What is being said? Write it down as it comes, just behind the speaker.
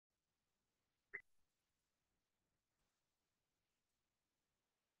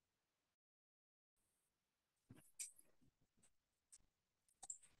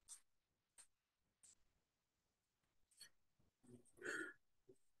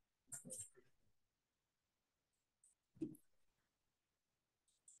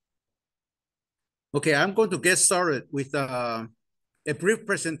Okay, I'm going to get started with a brief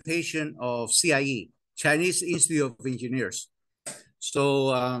presentation of CIE, Chinese Institute of Engineers.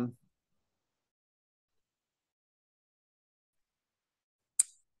 So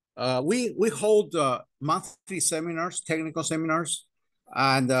we hold monthly seminars, technical seminars,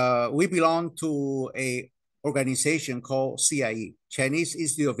 and we belong to a organization called CIE, Chinese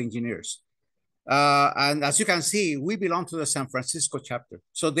Institute of Engineers. And as you can see, we belong to the San Francisco chapter.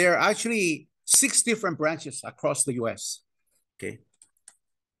 So there are actually 6 different branches across the US. Okay.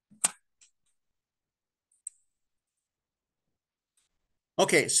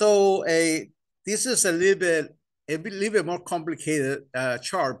 Okay, so this is a little bit more complicated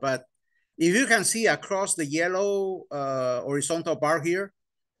chart, but if you can see across the yellow horizontal bar here,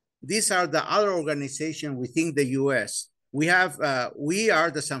 these are the other organizations within the US. We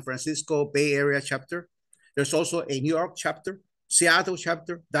are the San Francisco Bay Area chapter. There's also a New York chapter, Seattle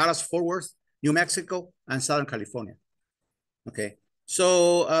chapter, Dallas Fort Worth, New Mexico, and Southern California. Okay,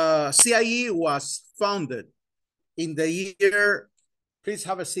 so CIE was founded in the year. Please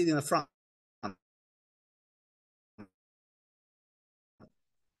have a seat in the front.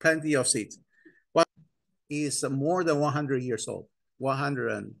 Plenty of seats. But is more than 100 years old.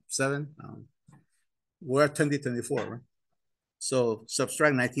 107. We're 2024, right? So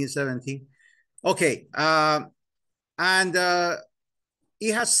subtract 1917. Okay. And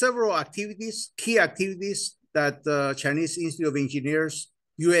it has several activities, key activities that the Chinese Institute of Engineers,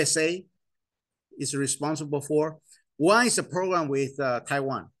 USA, is responsible for. One is a program with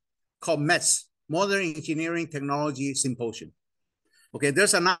Taiwan called METS, Modern Engineering Technology Symposium. Okay,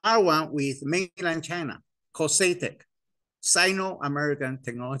 there's another one with mainland China called SATEC, Sino-American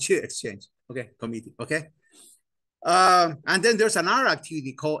Technology Exchange, okay, committee, okay? And then there's another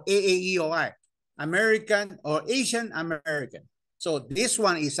activity called AAEOI, American or Asian American. So this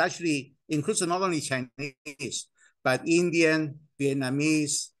one is actually includes not only Chinese, but Indian,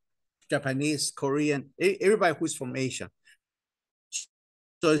 Vietnamese, Japanese, Korean, everybody who's from Asia.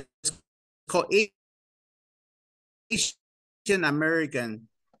 So it's called Asian American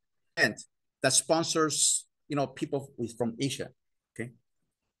event that sponsors, people from Asia. Okay.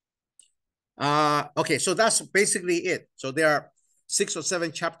 Okay, so that's basically it. So there are 6 or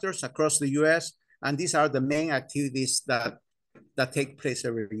 7 chapters across the US, and these are the main activities that take place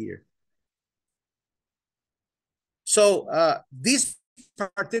every year. So this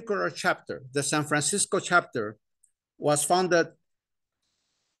particular chapter, the San Francisco chapter, was founded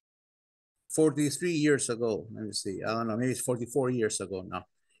 43 years ago. Let me see. I don't know, maybe it's 44 years ago now.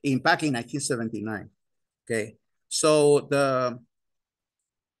 Back in 1979. Okay. So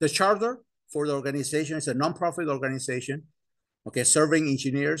the charter for the organization is a nonprofit organization, okay, serving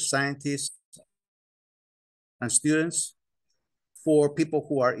engineers, scientists, and students for people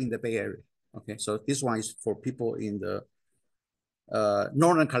who are in the Bay Area. Okay, so this one is for people in the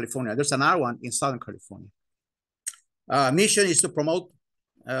Northern California. There's another one in Southern California. Mission is to promote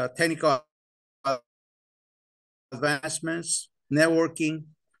technical advancements, networking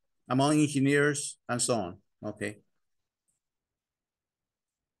among engineers, and so on. Okay.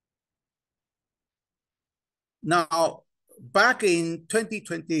 Now, back in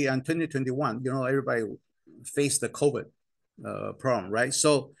 2020 and 2021, everybody faced the COVID problem, right?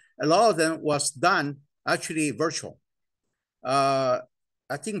 So a lot of them was done actually virtual. I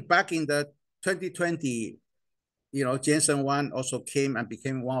think back in the 2020, Jensen Huang also came and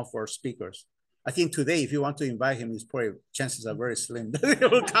became one of our speakers. I think today, if you want to invite him, his probably chances are very slim that he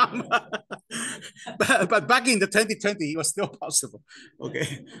will come. but back in the 2020, it was still possible.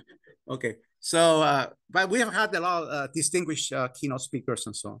 Okay. Okay. So, but we have had a lot of distinguished keynote speakers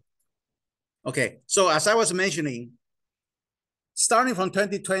and so on. Okay. So as I was mentioning, starting from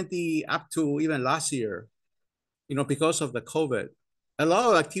 2020 up to even last year, because of the COVID, a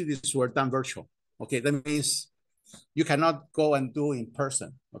lot of activities were done virtual. Okay. That means you cannot go and do in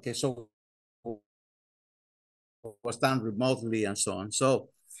person. Okay. So was done remotely and so on. So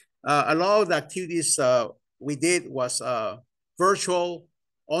a lot of the activities we did was virtual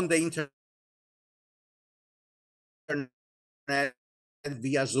on the internet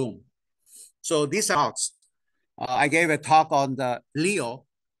via Zoom. So these talks, I gave a talk on the LEO,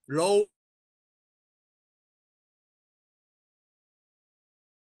 low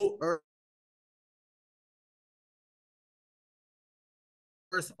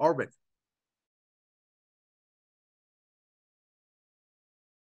Earth orbit.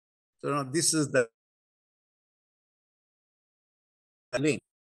 So this is the link.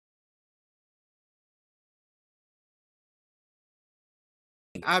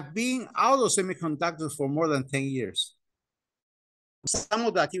 I've been out of semiconductors for more than 10 years. Some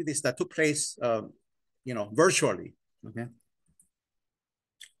of the activities that took place virtually. Okay.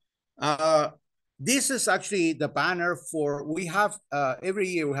 This is actually the banner for, we have, every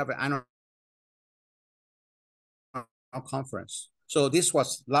year we have an annual conference. So this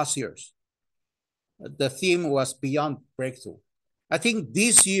was last year's. The theme was Beyond Breakthrough. I think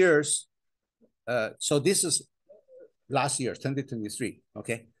this year's, so this is last year, 2023,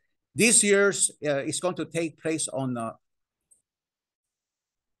 okay? This year's is going to take place on,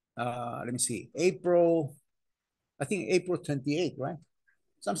 let me see, I think April 28th, right?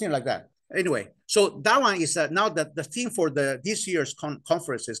 Something like that. Anyway, so that one is now that the theme for this year's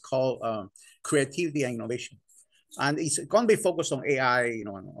conference is called Creativity and Innovation. And it's going to be focused on AI, and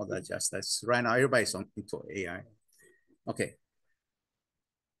all that jazz. That's right now, everybody's into AI. Okay.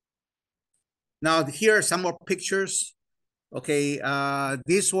 Now, here are some more pictures. Okay,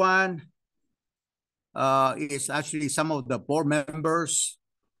 this one is actually some of the board members.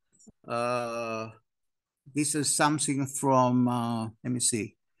 This is something from, let me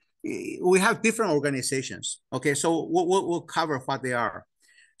see. We have different organizations. Okay, so we'll cover what they are.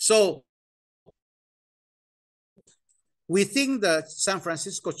 So within the San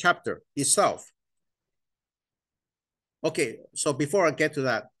Francisco chapter itself. Okay, so before I get to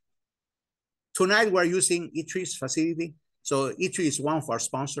that, tonight we're using ITRI's facility. So ITRI is one of our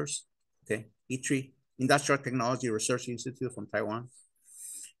sponsors. Okay, ITRI, Industrial Technology Research Institute from Taiwan.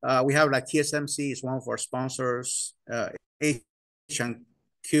 We have like TSMC is one of our sponsors,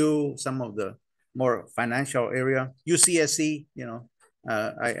 H&Q, some of the more financial area, UCSC,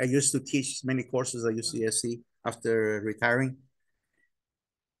 I used to teach many courses at UCSC after retiring.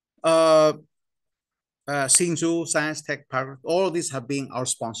 Hsinchu, Science Tech Park, all of these have been our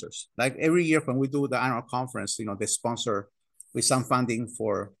sponsors. Like every year when we do the annual conference, they sponsor with some funding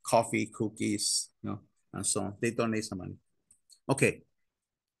for coffee, cookies, and so on. They donate some money. Okay.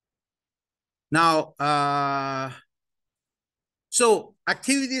 Now, so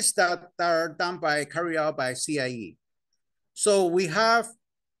activities that are done carried out by CIE. So we have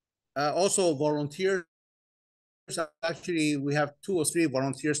also volunteers. Actually, we have 2 or 3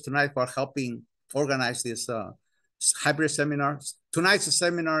 volunteers tonight for helping organize this hybrid seminar. Tonight's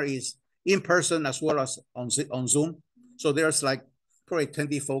seminar is in person as well as on Zoom. So there's like probably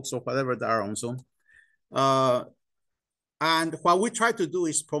 20 folks or whatever that are on Zoom. And what we try to do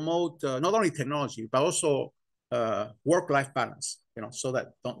is promote not only technology, but also work-life balance, so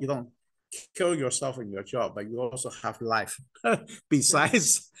that you don't kill yourself in your job, but you also have life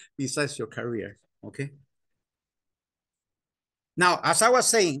besides your career, okay? Now, as I was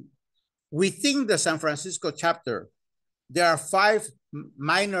saying, within the San Francisco chapter, there are 5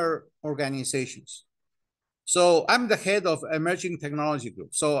 minor organizations. So I'm the head of Emerging Technology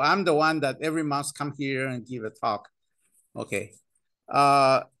Group. So I'm the one that every month come here and give a talk. Okay.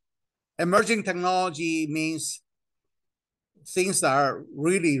 Emerging technology means things that are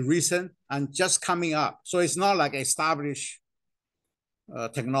really recent and just coming up. So it's not like established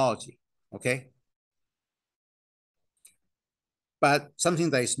technology, okay? But something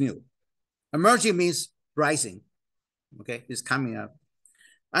that is new. Emerging means rising, okay? It's coming up.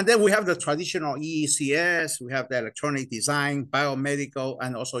 And then we have the traditional EECS, we have the electronic design, biomedical,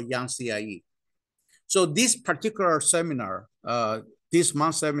 and also Young CIE. So this particular seminar, this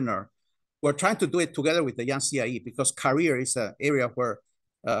month's seminar, we're trying to do it together with the Young CIE because career is an area where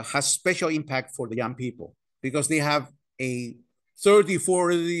has special impact for the young people because they have a 30,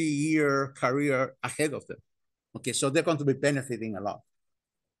 40-year career ahead of them. Okay, so they're going to be benefiting a lot.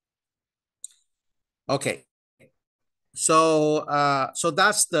 Okay, so so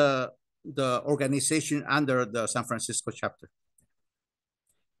that's the organization under the San Francisco chapter.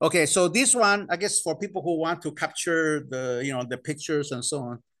 Okay, so this one, I guess for people who want to capture the pictures and so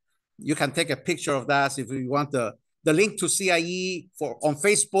on, you can take a picture of that if you want the link to CIE on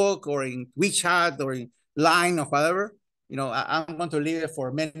Facebook or in WeChat or in Line or whatever. I'm going to leave it for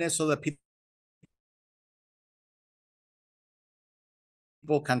a minute so that people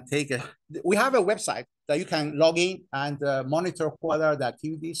can take it. We have a website that you can log in and monitor what are the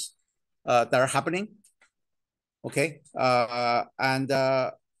activities that are happening. Okay, and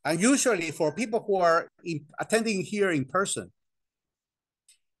usually for people who are attending here in person,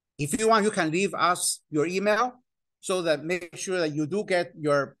 if you want, you can leave us your email so that make sure that you do get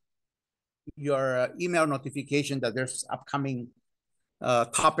your email notification that there's upcoming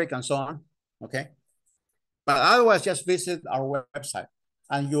topic and so on, okay? But otherwise, just visit our website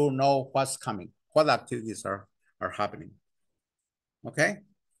and you'll know what's coming, what activities are happening, okay?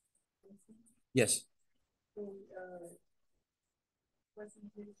 Yes.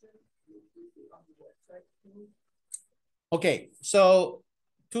 Okay, so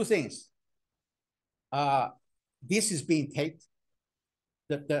 2 things. this is being taped.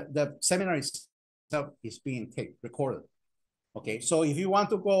 The seminar itself is being taped, recorded. Okay, so if you want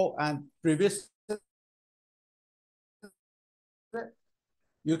to go and revisit it,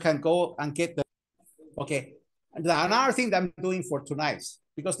 you can go and get the, okay. And another thing that I'm doing for tonight,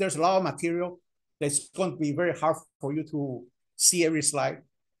 because there's a lot of material, that's going to be very hard for you to see every slide.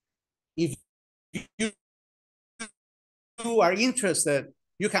 If you are interested,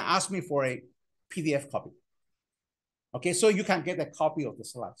 you can ask me for a PDF copy. Okay, so you can get a copy of the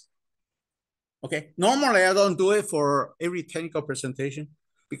slides. Okay, normally I don't do it for every technical presentation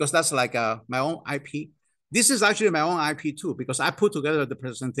because that's like my own IP. This is actually my own IP too, because I put together the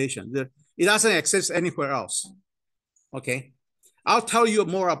presentation. It doesn't exist anywhere else. Okay, I'll tell you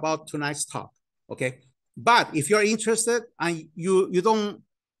more about tonight's talk. Okay, but if you're interested and you don't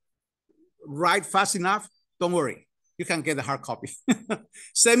write fast enough, don't worry. You can get the hard copy.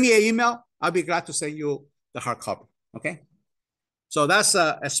 Send me an email. I'll be glad to send you the hard copy. Okay, so that's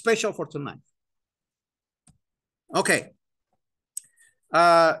a special for tonight. Okay.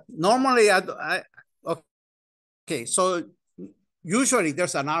 Normally, okay, so usually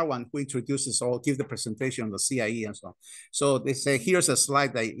there's another one who introduces or give the presentation on the CIE and so on. So they say, here's a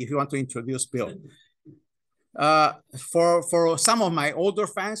slide that if you want to introduce Bill. For some of my older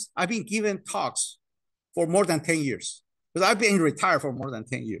fans, I've been giving talks for more than 10 years because I've been retired for more than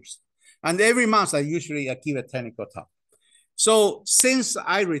 10 years. And every month I usually give a technical talk. So since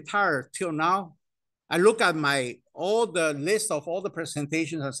I retired till now, I look at all the list of all the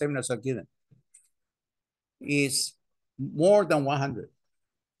presentations and seminars I've given. Is more than 100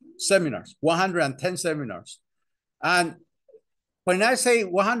 seminars, 110 seminars. And when I say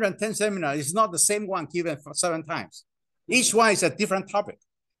 110 seminars, it's not the same one given for 7 times. Each one is a different topic,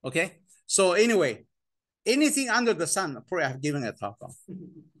 okay? So anyway, anything under the sun, probably I've given a talk on.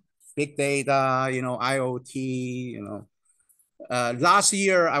 Big data, IoT, last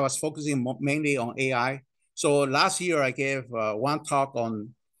year, I was focusing mainly on AI. So last year, I gave one talk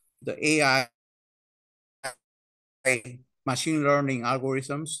on the AI machine learning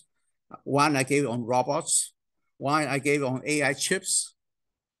algorithms. One I gave on robots. One I gave on AI chips.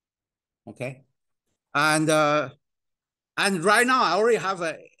 Okay. And right now, I already have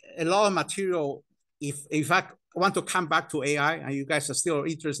a lot of material. If I want to come back to AI, and you guys are still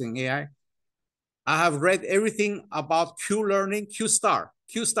interested in AI, I have read everything about Q-learning, Q-star.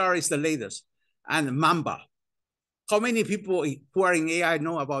 Q-star is the latest. And Mamba. How many people who are in AI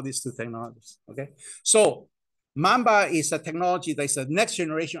know about these two technologies? Okay. So Mamba is a technology that is the next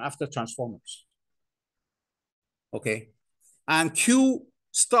generation after transformers. Okay. And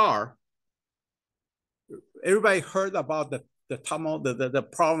Q-star, everybody heard about the problem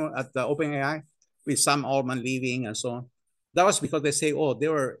at the OpenAI with Sam Altman leaving and so on. That was because they say, oh, they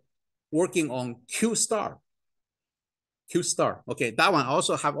were working on Q-star. Q-star. Okay, that one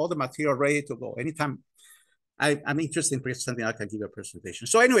also have all the material ready to go. Anytime I'm interested in presenting, I can give a presentation.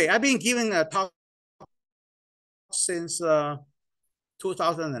 So anyway, I've been giving a talk since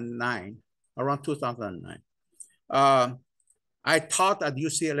 2009, around 2009. I taught at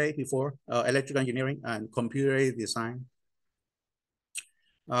UCLA before, electrical engineering and computer aided design.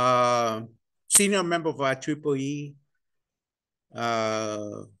 Senior member of IEEE.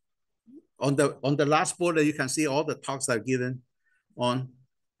 On the last board, you can see all the talks I've given on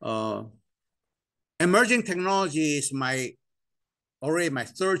emerging technology is already my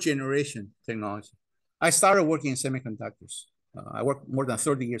 3rd generation technology. I started working in semiconductors. I worked more than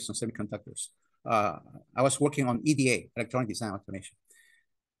 30 years on semiconductors. I was working on EDA, electronic design automation.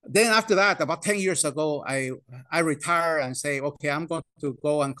 Then after that, about 10 years ago, I retired and say, okay, I'm going to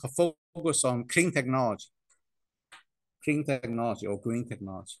go and focus on clean technology or green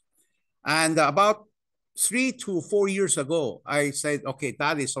technology. And about 3 to 4 years ago, I said, okay,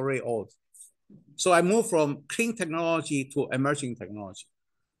 that is already old. So I moved from clean technology to emerging technology.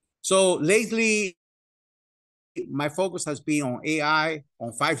 So lately, my focus has been on AI,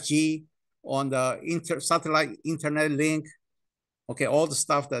 on 5G, on the satellite internet link, okay, all the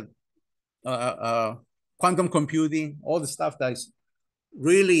stuff that, quantum computing, all the stuff that is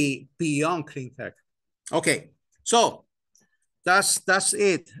really beyond clean tech. Okay, so that's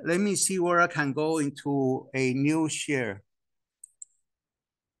it. Let me see where I can go into a new share.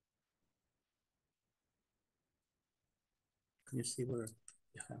 Can you see where I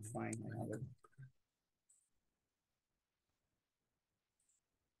can find another?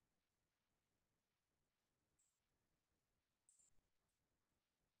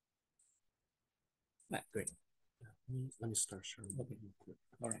 Great. Let me start sharing. Okay.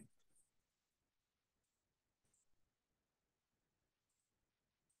 All right.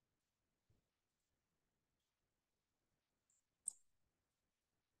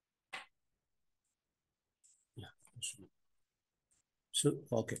 So,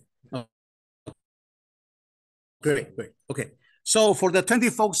 okay. Oh, great, great. Okay. So for the 20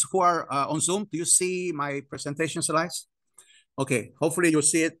 folks who are on Zoom, do you see my presentation slides? Okay, hopefully you'll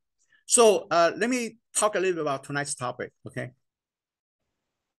see it. So let me talk a little bit about tonight's topic, okay?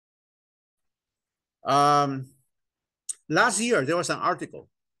 Last year, there was an article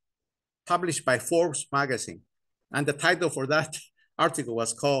published by Forbes magazine, and the title for that article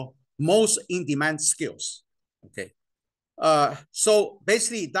was called Most In-Demand Skills, okay? So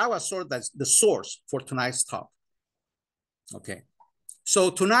basically, that was sort of the source for tonight's talk, okay? So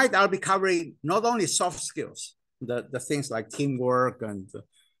tonight, I'll be covering not only soft skills, the things like teamwork and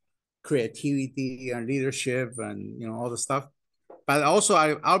creativity and leadership and all the stuff, but also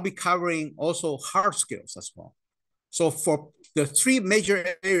I'll be covering also hard skills as well. So for the three major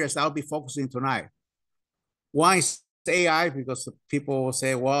areas I'll be focusing tonight, one is AI, because people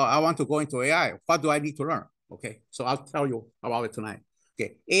say, well, I want to go into AI. What do I need to learn? Okay, so I'll tell you about it tonight.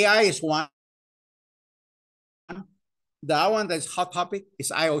 Okay, AI is one. The other one that's hot topic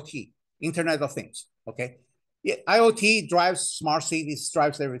is IoT, Internet of Things. Okay, IoT drives smart cities,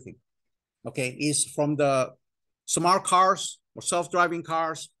 drives everything. Okay, is from the smart cars or self-driving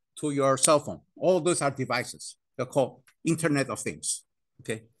cars to your cell phone. All those are devices. They're called Internet of Things.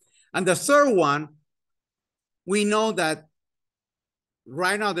 Okay, and the third one, we know that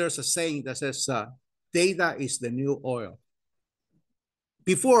right now there's a saying that says data is the new oil.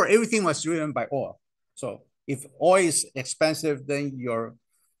 Before, everything was driven by oil. So if oil is expensive, then your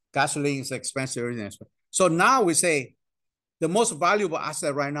gasoline is expensive, everything is expensive. So now we say the most valuable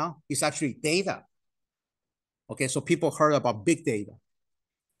asset right now is actually data. Okay, so people heard about big data.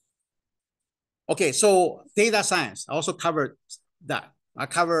 Okay, so data science, I also covered that. I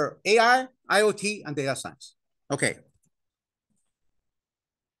cover AI, IoT, and data science. Okay.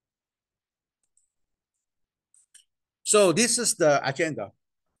 So this is the agenda.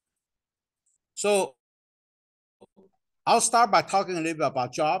 So I'll start by talking a little bit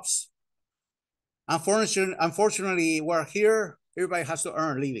about jobs. Unfortunately, we're here, everybody has to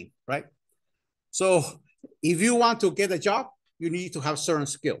earn a living, right? So if you want to get a job, you need to have certain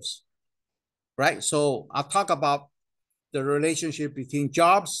skills, right? So I'll talk about the relationship between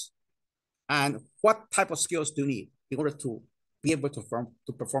jobs and what type of skills do you need in order to be able to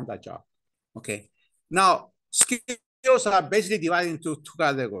perform that job, okay? Now, skills are basically divided into two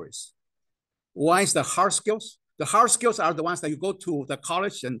categories. One is the hard skills. The hard skills are the ones that you go to the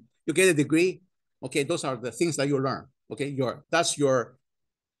college and you get a degree. Okay, those are the things that you learn. Okay, that's your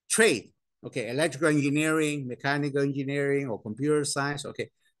trade. Okay, electrical engineering, mechanical engineering, or computer science.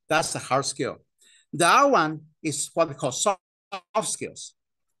 Okay, that's the hard skill. The other one is what we call soft skills.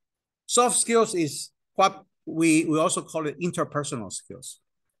 Soft skills is what we also call it interpersonal skills.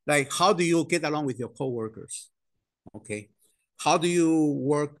 Like, how do you get along with your coworkers? Okay, how do you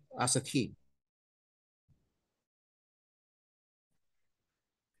work as a team?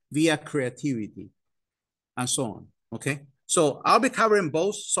 Via creativity, and so on, okay? So I'll be covering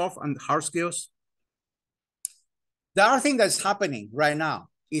both soft and hard skills. The other thing that's happening right now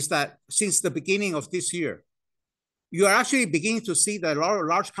is that since the beginning of this year, you are actually beginning to see that a lot of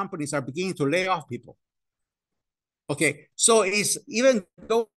large companies are beginning to lay off people. Okay, so it's even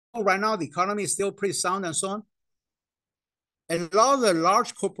though right now the economy is still pretty sound and so on, a lot of the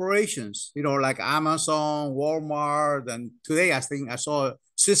large corporations, like Amazon, Walmart, and today I think I saw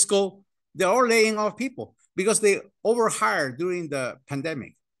Cisco, they're all laying off people because they overhired during the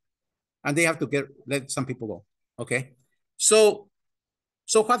pandemic, and they have to let some people go. Okay, so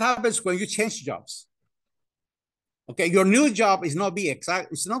what happens when you change jobs? Okay, your new job is not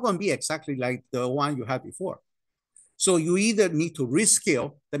it's not going to be exactly like the one you had before. So you either need to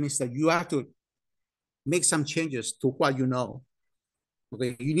reskill, that means that you have to make some changes to what you know.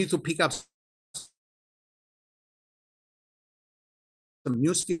 Okay, you need to pick up some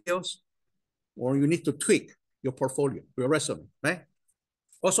new skills, or you need to tweak your portfolio, your resume, right?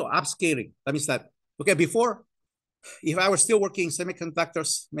 Also upscaling, that means that, okay, before, if I was still working in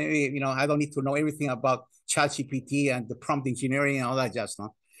semiconductors, maybe, I don't need to know everything about ChatGPT and the prompt engineering and all that just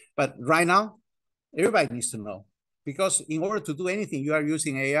now. But right now, everybody needs to know, because in order to do anything, you are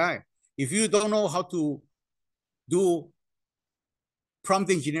using AI. If you don't know how to do prompt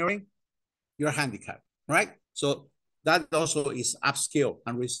engineering, you're handicapped, right? So that also is upskill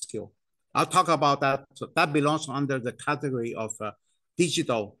and reskill. I'll talk about that. So that belongs under the category of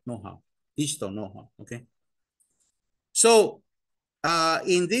digital know-how, okay? So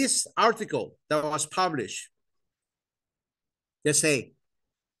in this article that was published, they say,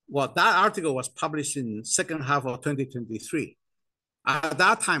 well, that article was published in second half of 2023. At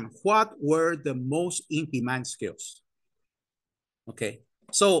that time, what were the most in-demand skills? Okay,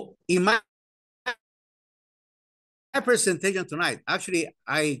 so in my presentation tonight, actually,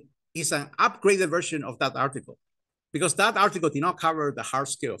 it's an upgraded version of that article because that article did not cover the hard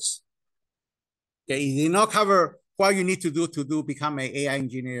skills. Okay, it did not cover what you need to do become an AI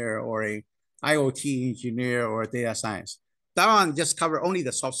engineer or a IoT engineer or data science. That one just cover only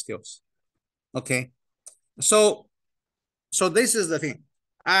the soft skills. Okay, so this is the thing,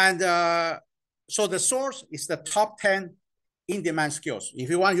 and so the source is the top 10 in-demand skills. If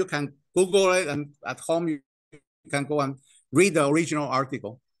you want, you can Google it, and at home you can go and read the original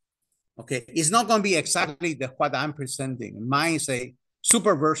article. Okay, it's not going to be exactly what I'm presenting. Mine is a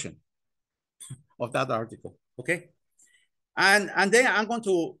super version of that article. Okay, and then I'm going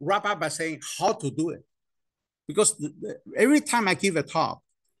to wrap up by saying how to do it, because every time I give a talk,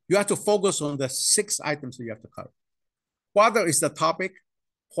 you have to focus on the 6 items that you have to cover. What is the topic?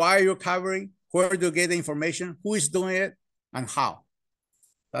 Why are you covering? Where do you get the information? Who is doing it? And how?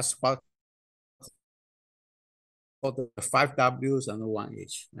 That's what the 5 W's and the 1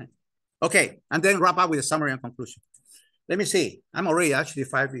 H. Right? Okay, and then wrap up with a summary and conclusion. Let me see. I'm already actually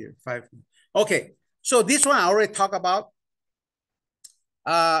 5 years. Okay, so this one I already talked about.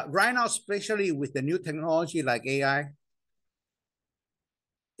 Right now, especially with the new technology like AI,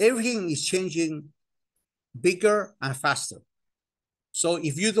 everything is changing bigger and faster. So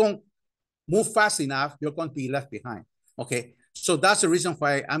if you don't move fast enough, you're going to be left behind. Okay, so that's the reason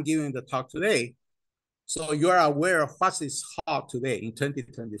why I'm giving the talk today. So you are aware of what is hot today in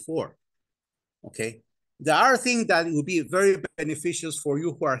 2024. Okay, the other thing that will be very beneficial for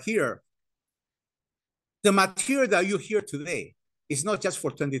you who are here, the material that you hear today is not just for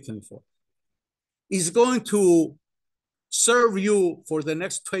 2024. It's going to serve you for the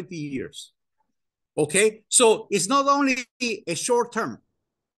next 20 years. Okay, so it's not only a short-term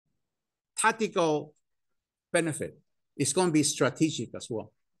tactical benefit, it's going to be strategic as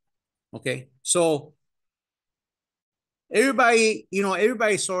well. Okay, so everybody,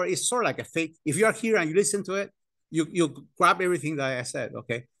 it's sort of like a fake. If you're here and you listen to it, you grab everything that I said.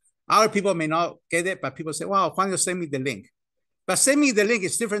 Okay, other people may not get it, but people say, "Wow, why don't you send me the link?" But send me the link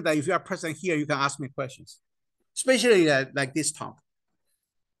is different than if you are present here, you can ask me questions, especially like this talk.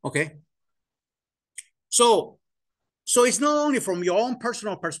 Okay, so it's not only from your own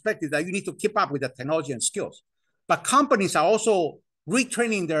personal perspective that you need to keep up with the technology and skills, but companies are also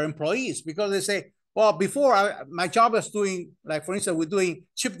retraining their employees because they say, well, before my job was doing, like, for instance, we're doing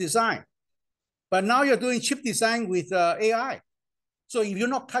chip design, but now you're doing chip design with AI. So if you're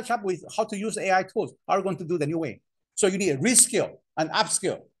not catch up with how to use AI tools, how are you going to do the new way? So you need a reskill and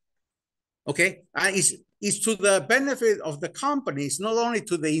upskill. Okay, and it's to the benefit of the companies, not only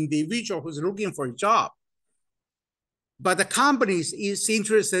to the individual who's looking for a job, but the companies is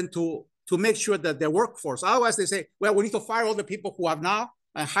interested to make sure that their workforce. Otherwise, they say, well, we need to fire all the people who have now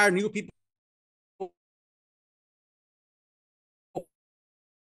and hire new people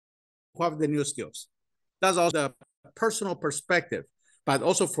who have the new skills. That's also the personal perspective, but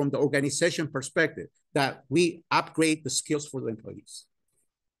also from the organization perspective, that we upgrade the skills for the employees.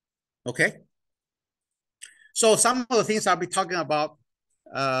 Okay. So some of the things I'll be talking about,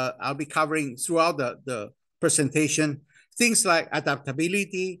 I'll be covering throughout the presentation, things like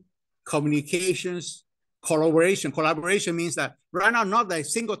adaptability, communications, collaboration. Collaboration means that right now, not a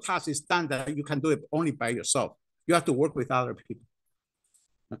single task is done that you can do it only by yourself. You have to work with other people.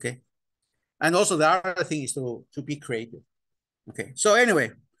 Okay. And also the other thing is to be creative. Okay. So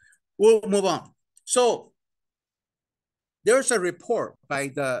anyway, we'll move on. So there's a report by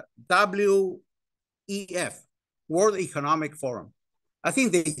the WEF, World Economic Forum. I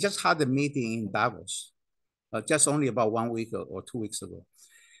think they just had a meeting in Davos, just only about 1 week or 2 weeks ago.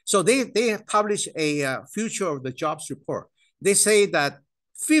 So they have published a future of the jobs report. They say that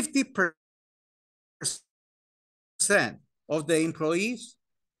 50% of the employees,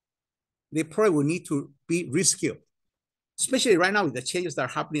 they probably will need to be reskilled, especially right now with the changes that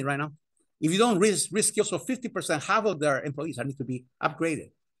are happening right now. If you don't reskill, so 50%, half of their employees need to be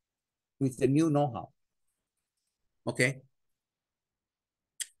upgraded with the new know-how. Okay.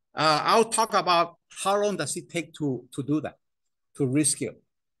 I'll talk about how long does it take to do that, to reskill.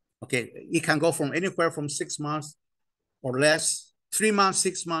 Okay, it can go from anywhere from 6 months or less, 3 months,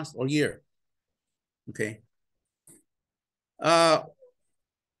 6 months, or year. Okay.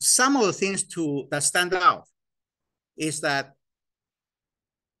 Some of the things that stand out is that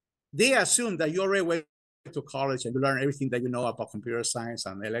they assume that you already went to college and you learn everything that you know about computer science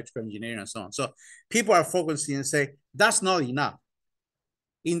and electrical engineering and so on. So people are focusing and say, that's not enough.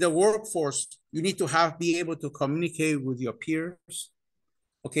 In the workforce, you need to be able to communicate with your peers.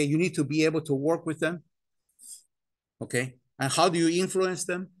 Okay, you need to be able to work with them. Okay, And how do you influence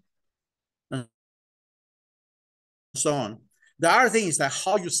them? And so on. The other thing is that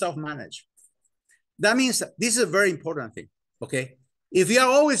how you self-manage. That means that this is a very important thing, okay? If you are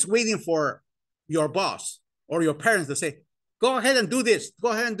always waiting for your boss or your parents to say, go ahead and do this, go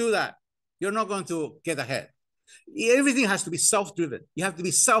ahead and do that, you're not going to get ahead. Everything has to be self-driven. You have to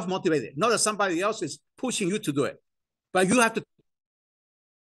be self-motivated, not that somebody else is pushing you to do it, but you have to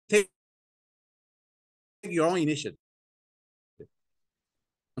take your own initiative.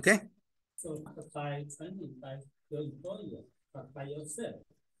 Okay? So not by training by your employer, but by yourself.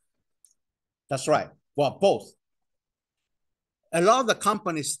 That's right. Well, both. A lot of the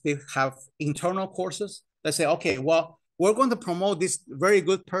companies, they have internal courses that say, okay, well, we're going to promote this very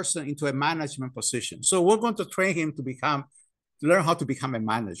good person into a management position. So we're going to train him to learn how to become a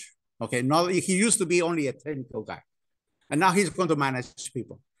manager. Okay, now he used to be only a technical guy, and now he's going to manage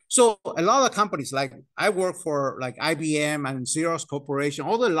people. So a lot of companies, like I work for like IBM and Xerox Corporation,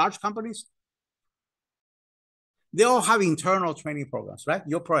 all the large companies, they all have internal training programs, right?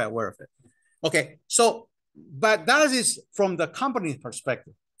 You're probably aware of it. Okay, so, but that is from the company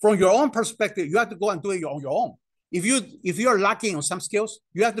perspective. From your own perspective, you have to go and do it on your own. If you're lacking on some skills,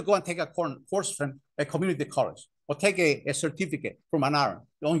 you have to go and take a course from a community college or take a certificate from another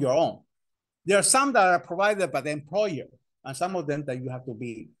on your own. There are some that are provided by the employer, and some of them that you have to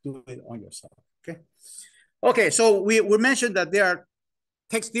do it on yourself. Okay. Okay. So we mentioned that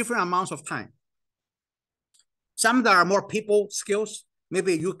takes different amounts of time. Some that are more people skills.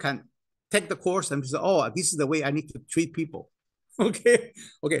 Maybe you can take the course and say, oh, this is the way I need to treat people. Okay.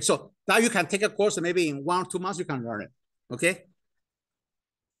 Okay. So now you can take a course and maybe in 1 or 2 months you can learn it. Okay.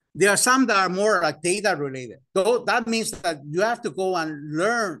 There are some that are more like data related. So that means that you have to go and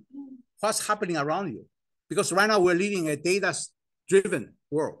learn what's happening around you, because right now we're living a data-driven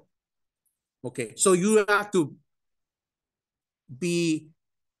world. Okay. So you have to be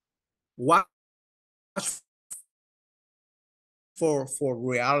watch for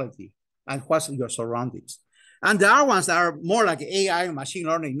reality and what's your surroundings. And there are ones that are more like AI and machine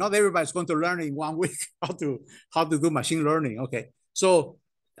learning. Not everybody's going to learn in 1 week how to do machine learning. Okay. So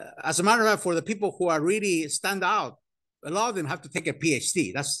as a matter of fact, for the people who are really stand out, a lot of them have to take a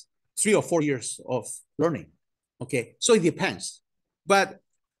PhD. That's 3 or 4 years of learning. Okay. So it depends. But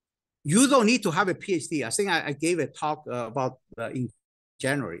you don't need to have a PhD. I think I gave a talk about in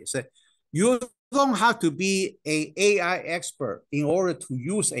January. So you don't have to be an AI expert in order to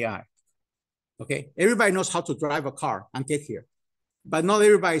use AI. Okay, everybody knows how to drive a car and get here, but not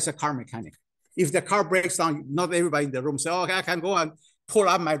everybody is a car mechanic. If the car breaks down, not everybody in the room say, "Oh, okay, I can go and pull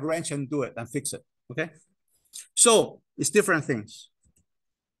out my wrench and do it and fix it." Okay, so it's different things.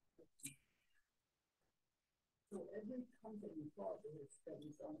 So every company probably has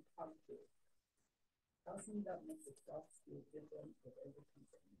its own culture. Doesn't that make the job skill different for every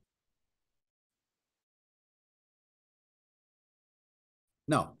company?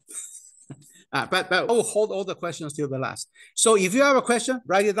 No. But I will hold all the questions till the last. So if you have a question,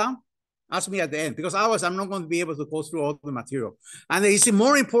 write it down. Ask me at the end, because otherwise I'm not going to be able to go through all the material. And it's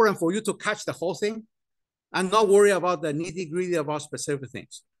more important for you to catch the whole thing and not worry about the nitty-gritty about specific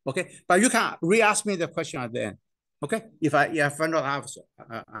things. Okay, but you can re-ask me the question at the end. Okay, if I find out how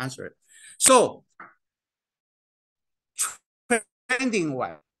to answer it. So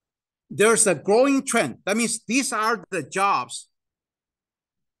trending-wise, there's a growing trend. That means these are the jobs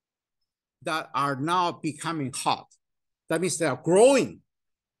that are now becoming hot. That means they are growing.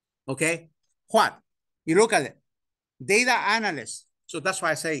 Okay, what? You look at it, data analyst. So that's why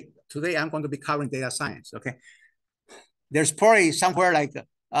I say today I'm going to be covering data science. Okay, there's probably somewhere like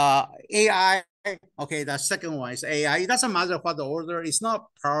AI. Okay, the second one is AI. It doesn't matter what the order. It's not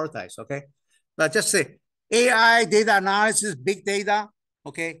prioritized. Okay, but just say AI, data analysis, big data.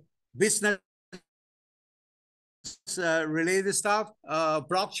 Okay, business related stuff,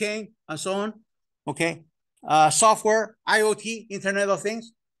 blockchain, and so on. Okay, software, IoT, Internet of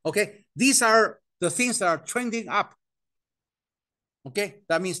Things. Okay, these are the things that are trending up. Okay,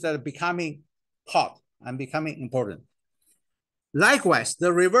 that means they're becoming hot and becoming important. Likewise,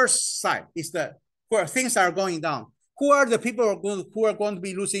 the reverse side is where things are going down. Who are the people who are going to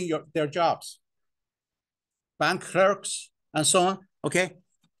be losing their jobs? Bank clerks and so on. Okay,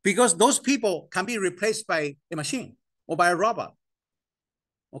 because those people can be replaced by a machine or by a robot.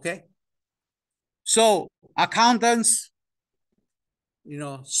 Okay, so accountants,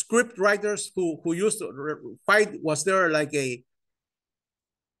 script writers who used to, why was there like a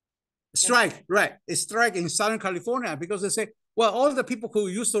strike, right? A strike in Southern California because they say, well, all the people who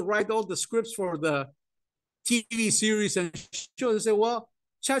used to write all the scripts for the TV series and shows, they say, well,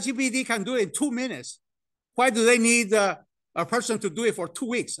 ChatGPT can do it in 2 minutes. Why do they need a person to do it for 2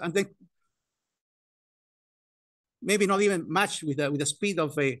 weeks and then maybe not even match with the speed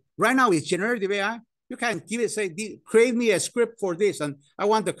of right now with generative AI, you can give it, say, create me a script for this, and I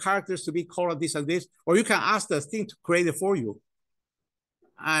want the characters to be called this and this, or you can ask the thing to create it for you.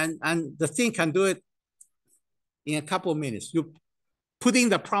 And the thing can do it in a couple of minutes. You put in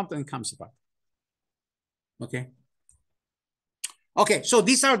the prompt and it comes back. Okay. Okay, so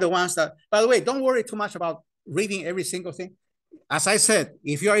these are the ones that, by the way, don't worry too much about reading every single thing. As I said,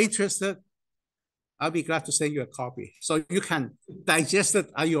 if you're interested, I'll be glad to send you a copy so you can digest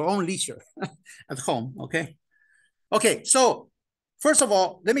it at your own leisure at home, okay? Okay, so first of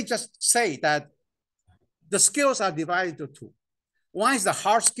all, let me just say that the skills are divided into two. One is the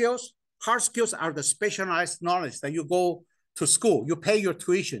hard skills. Hard skills are the specialized knowledge that you go to school, you pay your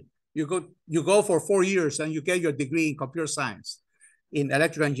tuition, you go for 4 years and you get your degree in computer science, in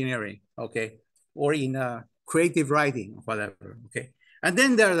electrical engineering, okay? Or in creative writing, or whatever, okay? And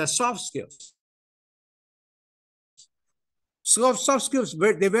then there are the soft skills. Soft skills,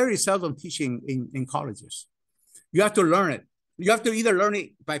 they very seldom teaching in colleges. You have to learn it. You have to either learn it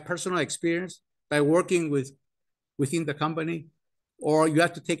by personal experience, by working within the company, or you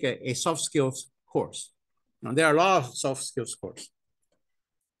have to take a soft skills course. Now, there are a lot of soft skills courses.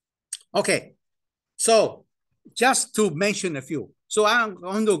 Okay, so just to mention a few. So I'm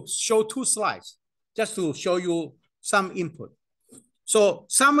going to show 2 slides just to show you some input. So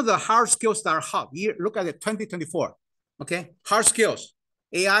some of the hard skills that are hot, look at it, 2024. Okay, hard skills,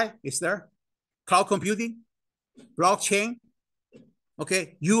 AI is there, cloud computing, blockchain,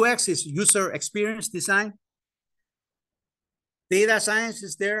 okay, UX is user experience design, data science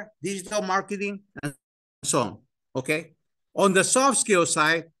is there, digital marketing, and so on, okay? On the soft skill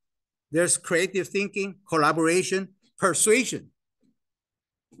side, there's creative thinking, collaboration, persuasion.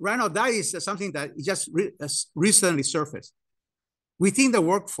 Right now, that is something that just recently surfaced. Within the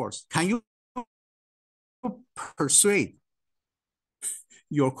workforce, can you persuade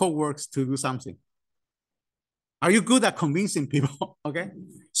your coworkers to do something? Are you good at convincing people? Okay.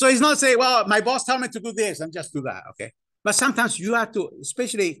 So it's not say, well, my boss told me to do this and just do that. Okay. But sometimes you have to,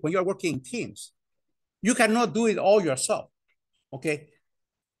 especially when you're working in teams, you cannot do it all yourself. Okay.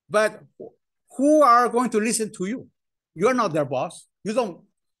 But who are going to listen to you? You're not their boss. You don't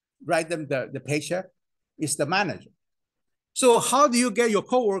write them the paycheck. It's the manager. So how do you get your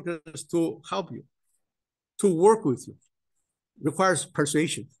coworkers to help you, to work with you? Requires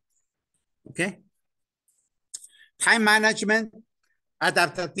persuasion, okay? Time management,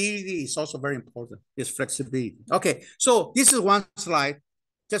 adaptability is also very important. It's flexibility. Okay, so this is one slide,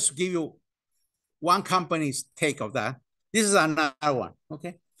 just to give you one company's take of that. This is another one,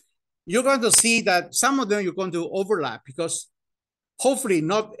 okay? You're going to see that some of them you're going to overlap because hopefully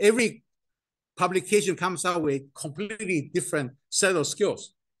not every publication comes out with completely different set of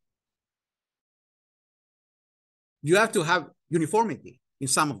skills. You have to have uniformity in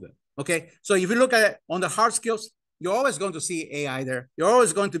some of them, okay? So if you look at it on the hard skills, you're always going to see AI there. You're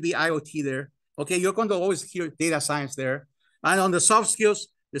always going to be IoT there, okay? You're going to always hear data science there. And on the soft skills,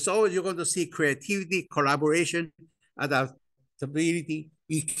 there's always, you're going to see creativity, collaboration, adaptability,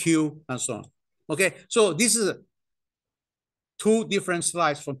 EQ, and so on, okay? So this is 2 different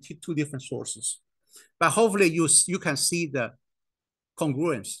slides from 2 different sources. But hopefully you can see the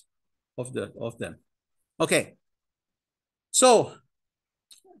congruence of them. Okay. So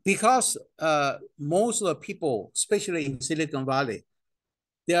because most of the people, especially in Silicon Valley,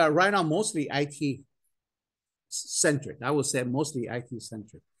 they are right now mostly IT centric. I would say mostly IT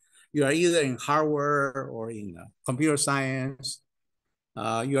centric. You are either in hardware or in computer science.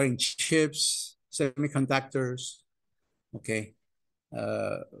 You are in chips, semiconductors, okay,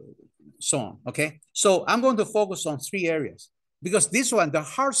 so on, okay? So I'm going to focus on 3 areas because this one, the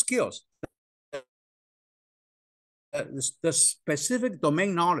hard skills, the specific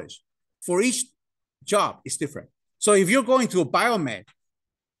domain knowledge for each job is different. So if you're going to biomed,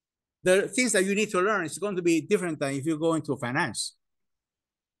 the things that you need to learn is going to be different than if you go into finance,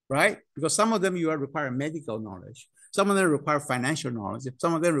 right? Because some of them you require medical knowledge, some of them require financial knowledge,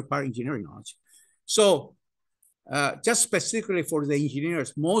 some of them require engineering knowledge. So just specifically for the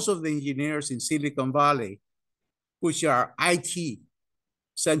engineers, most of the engineers in Silicon Valley, which are IT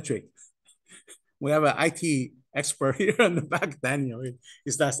centric, we have an IT expert here in the back, Daniel.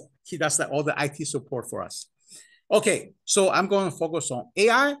 He does all the IT support for us. Okay, so I'm going to focus on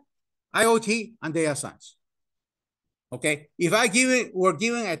AI, IoT, and data science. Okay, if we're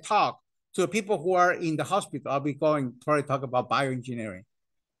giving a talk to people who are in the hospital, I'll be going probably talk about bioengineering,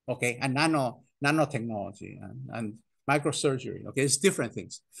 okay, and nanotechnology and microsurgery. Okay, it's different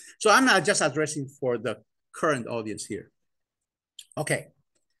things. So I'm not just addressing for the current audience here. Okay,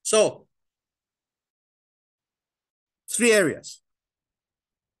 so 3 areas.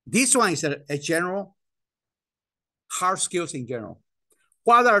 This one is a general, hard skills in general.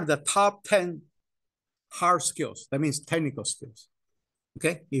 What are the top 10 hard skills? That means technical skills.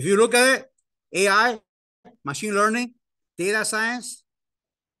 Okay, if you look at it, AI, machine learning, data science,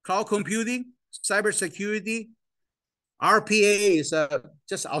 cloud computing, cybersecurity, RPA is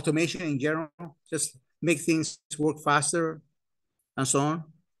just automation in general, just make things work faster and so on.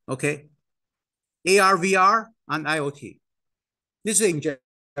 Okay, AR, VR, and IoT. This is in general.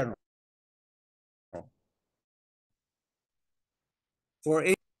 For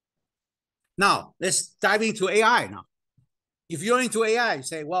AI. Now, let's dive into AI now. If you're into AI, you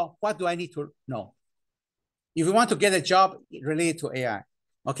say, well, what do I need to know? If you want to get a job related to AI,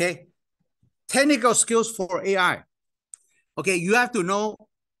 okay? Technical skills for AI. Okay, you have to know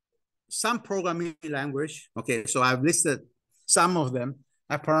some programming language. Okay, so I've listed some of them.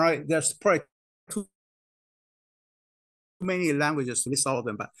 There's probably too many languages to list all of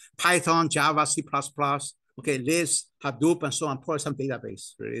them, but Python, Java, C++, okay, Lisp, Hadoop, and so on, probably some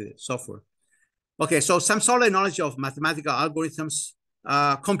database related software. Okay, so some solid knowledge of mathematical algorithms,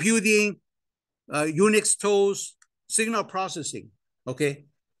 computing, Unix tools, signal processing, okay?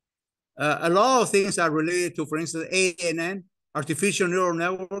 A lot of things are related to, for instance, ANN, artificial neural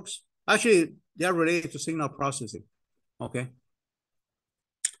networks. Actually, they're related to signal processing, okay?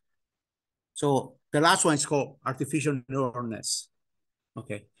 So the last one is called artificial neural nets,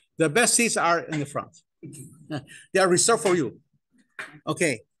 okay? The best seats are in the front. They are reserved for you,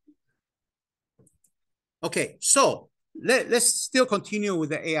 okay? Okay, so let's still continue with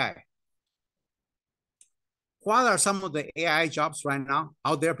the AI. What are some of the AI jobs right now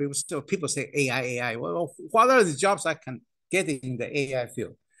out there? People say AI. Well, what are the jobs I can get in the AI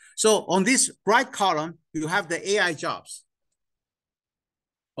field? So on this right column, you have the AI jobs.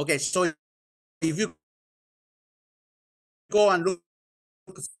 Okay, so if you go and look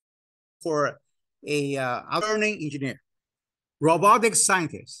for a learning engineer, robotics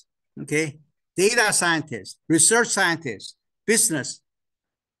scientist, okay, data scientist, research scientist, business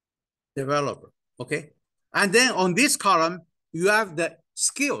developer, okay? And then on this column, you have the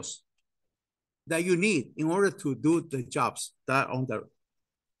skills that you need in order to do the jobs that are on the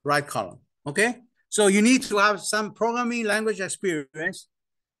right column, okay? So you need to have some programming language experience,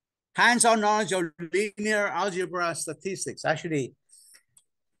 hands-on knowledge of linear algebra statistics. Actually,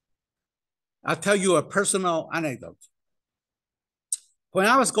 I'll tell you a personal anecdote. When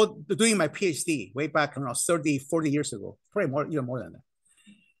I was doing my PhD way back, 30, 40 years ago, probably even more than that,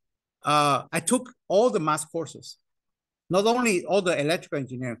 I took all the math courses, not only all the electrical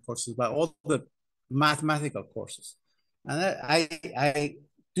engineering courses, but all the mathematical courses. And I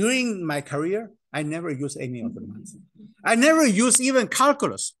during my career, I never used any of the math. I never used even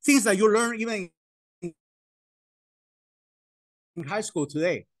calculus, things that you learn even in high school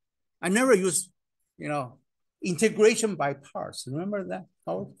today. I never used, integration by parts. Remember that?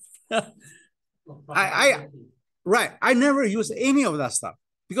 Right. I never use any of that stuff.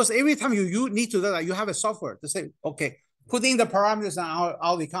 Because every time you need to do that, you have a software to say, okay, put in the parameters and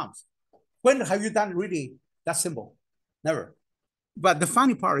out it comes. When have you done really that simple? Never. But the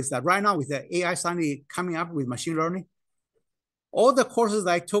funny part is that right now with the AI suddenly coming up with machine learning, all the courses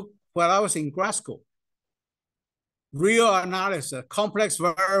that I took while I was in grad school, real analysis, complex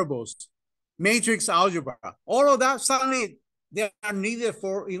variables, matrix algebra, all of that suddenly they are needed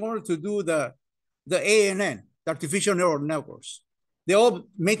in order to do the ANN, the artificial neural networks. They're all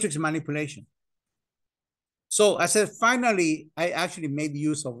matrix manipulation. So I said, finally, I actually made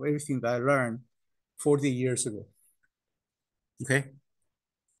use of everything that I learned 40 years ago. Okay.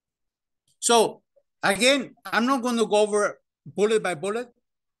 So again, I'm not going to go over bullet by bullet,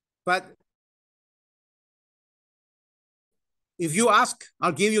 but if you ask,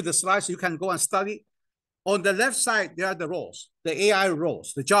 I'll give you the slides so you can go and study. On the left side, there are the roles, the AI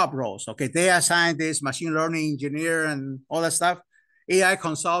roles, the job roles. Okay, data scientist, machine learning engineer, and all that stuff. AI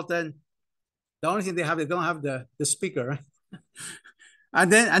consultant. The only thing they don't have the speaker, right?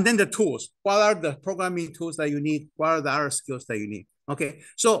 and then the tools. What are the programming tools that you need? What are the other skills that you need? Okay,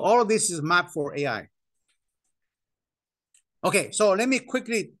 so all of this is mapped for AI. Okay, so let me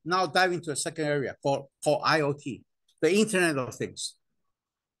quickly now dive into a second area called IoT, the Internet of Things.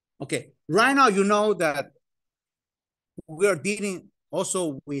 Okay, right now you know that we are dealing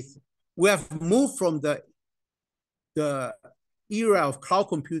also with, we have moved from the era of cloud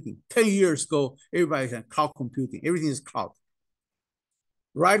computing. 10 years ago, everybody said cloud computing. Everything is cloud.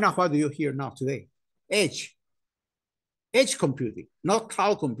 Right now, what do you hear now today? Edge computing, not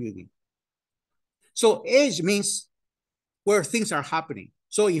cloud computing. So edge means where things are happening.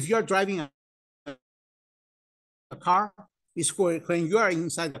 So if you're driving a car, it's when you are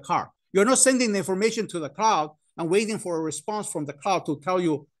inside the car. You're not sending the information to the cloud and waiting for a response from the cloud to tell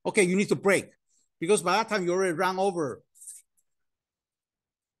you, okay, you need to brake. Because by that time, you already ran over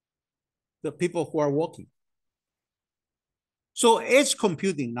the people who are walking. So edge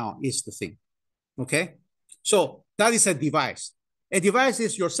computing now is the thing, okay? So that is a device. A device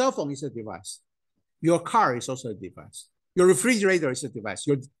is your cell phone is a device. Your car is also a device. Your refrigerator is a device.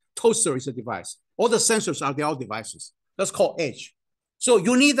 Your toaster is a device. All the sensors are all devices. That's called edge. So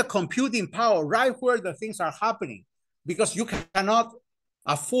you need the computing power right where the things are happening because you cannot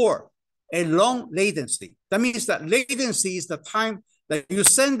afford a long latency. That means that latency is the time that you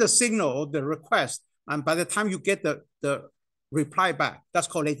send the signal or the request, and by the time you get the reply back, that's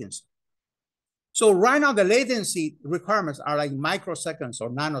called latency. So right now, the latency requirements are like microseconds or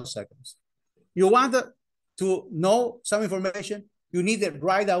nanoseconds. You want to know some information, you need it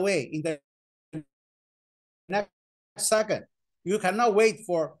right away in the next second. You cannot wait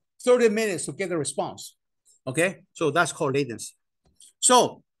for 30 minutes to get a response, okay? So that's called latency.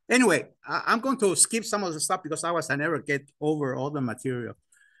 So anyway, I'm going to skip some of the stuff because I never get over all the material.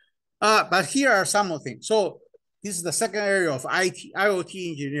 But here are some of the things. So this is the second area of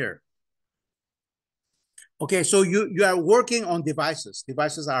IoT engineer. Okay, so you are working on devices.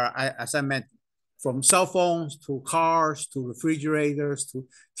 Devices are, as I meant, from cell phones to cars to refrigerators to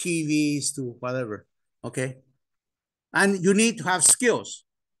TVs to whatever, okay? And you need to have skills.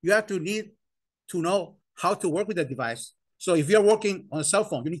 You have to need to know how to work with the device. So if you're working on a cell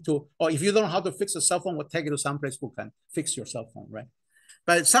phone, you need to, or if you don't know how to fix a cell phone, we'll take it to someplace who can fix your cell phone, right?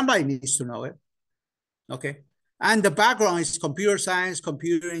 But somebody needs to know it, okay? And the background is computer science,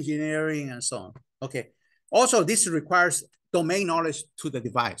 computer engineering, and so on, okay? Also, this requires domain knowledge to the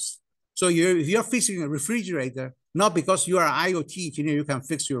device. So if you're fixing a refrigerator, not because you are an IoT engineer, you can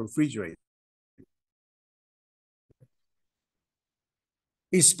fix your refrigerator.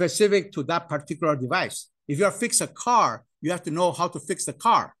 It's specific to that particular device. If you're fixing a car, you have to know how to fix the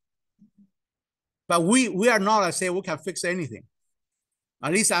car. But we are not, I say, we can fix anything.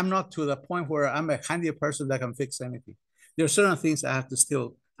 At least I'm not to the point where I'm a handy person that can fix anything. There are certain things I have to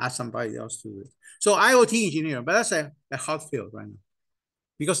still ask somebody else to do. So IoT engineer, but that's a hot field right now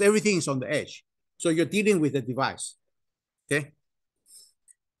because everything is on the edge. So you're dealing with the device, okay?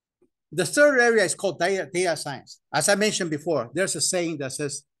 The third area is called data science. As I mentioned before, there's a saying that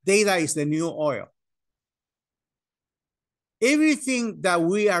says, data is the new oil. Everything that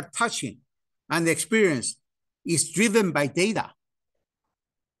we are touching and experience is driven by data.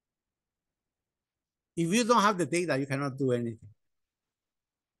 If you don't have the data, you cannot do anything.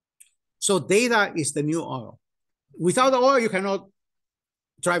 So data is the new oil. Without the oil, you cannot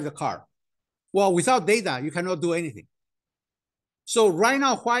drive the car. Well, without data, you cannot do anything. So right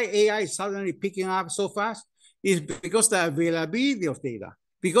now, why AI is suddenly picking up so fast is because the availability of data.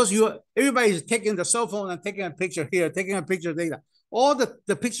 Because everybody is taking the cell phone and taking a picture here, taking a picture of data. All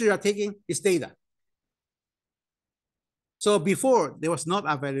the picture you're taking is data. So before, there was not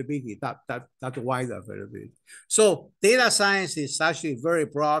availability, that wide availability. So data science is actually very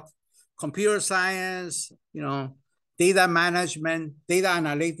broad. Computer science, data management, data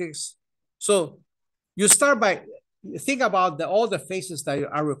analytics. So you start by, think about all the phases that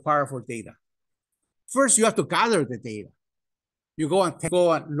are required for data. First, you have to gather the data. You go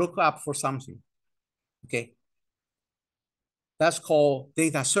and look up for something, okay? That's called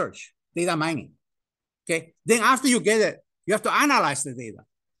data search, data mining, okay? Then after you get it, you have to analyze the data.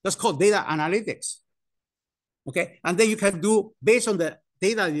 That's called data analytics, okay? And then you can do, based on the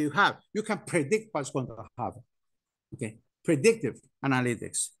data you have, you can predict what's going to happen, okay? Predictive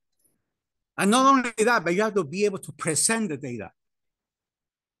analytics. And not only that, but you have to be able to present the data.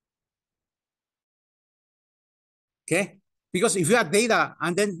 Okay? Because if you have data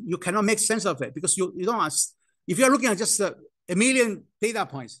and then you cannot make sense of it because you don't, if you're looking at just a million data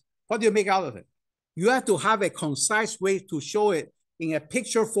points, what do you make out of it? You have to have a concise way to show it in a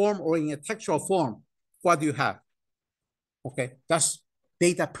picture form or in a textual form. What do you have? Okay, that's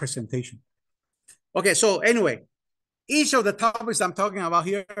data presentation. Okay, so anyway, each of the topics I'm talking about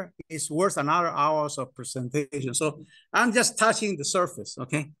here is worth another hours of presentation. So I'm just touching the surface,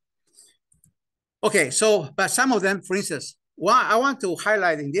 okay? Okay, so, but some of them, for instance, what I want to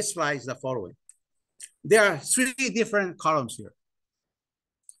highlight in this slide is the following. There are 3 different columns here.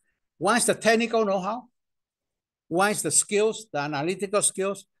 One is the technical know-how, one is the skills, the analytical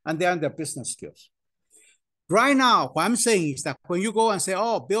skills, and then the business skills. Right now, what I'm saying is that when you go and say,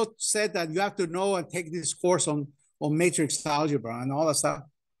 oh, Bill said that you have to know and take this course on matrix algebra and all that stuff,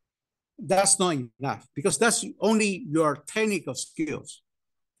 that's not enough because that's only your technical skills.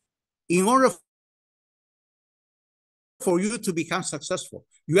 In order for you to become successful,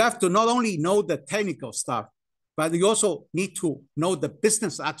 you have to not only know the technical stuff, but you also need to know the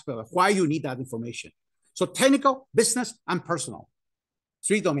business aspect of why you need that information. So technical, business, and personal,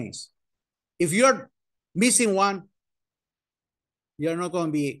 3 domains. If you're missing one, you're not going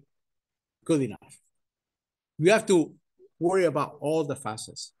to be good enough. You have to worry about all the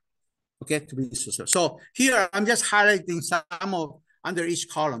facets, okay, to be successful. So here, I'm just highlighting some of under each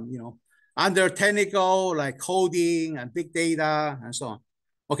column, you know, under technical, like coding and big data and so on.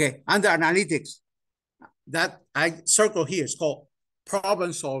 Okay, under analytics, that I circle here is called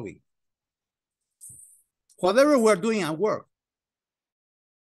problem solving. Whatever we're doing at work,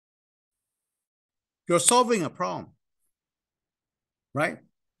 you're solving a problem, right?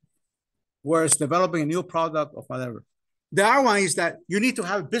 Whereas developing a new product or whatever. The other one is that you need to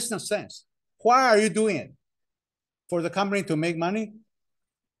have business sense. Why are you doing it? For the company to make money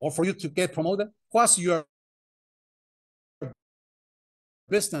or for you to get promoted? What's your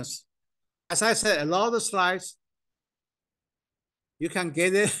business? As I said, a lot of the slides, you can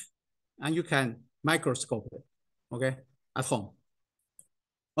get it and you can microscope it, okay, at home.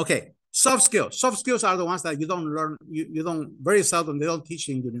 Okay, soft skills. Soft skills are the ones that you don't learn, you don't, very seldom, they don't teach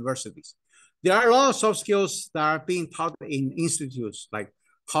in universities. There are a lot of soft skills that are being taught in institutes, like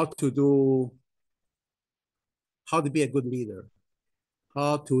how to be a good leader,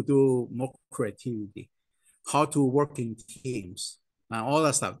 how to do more creativity, how to work in teams, and all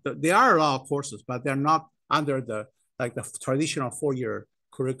that stuff. There are a lot of courses, but they're not under the traditional 4-year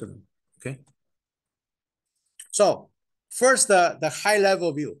curriculum, okay? So first, the high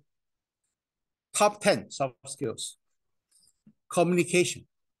level view, top 10 soft skills. Communication.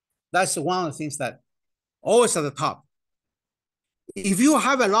 That's one of the things that always at the top. If you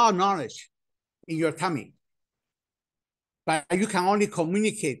have a lot of knowledge in your tummy, but you can only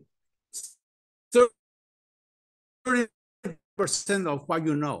communicate 30% of what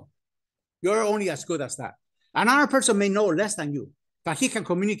you know, you're only as good as that. Another person may know less than you, but he can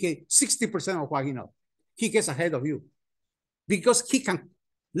communicate 60% of what he knows. He gets ahead of you because he can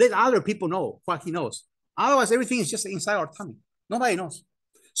let other people know what he knows. Otherwise, everything is just inside our tummy. Nobody knows.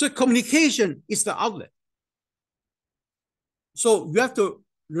 So communication is the outlet. So you have to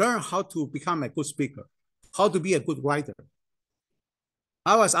learn how to become a good speaker, how to be a good writer.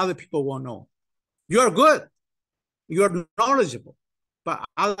 Otherwise, other people won't know. You're good, you're knowledgeable, but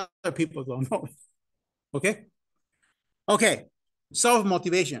other people don't know. Okay? Okay,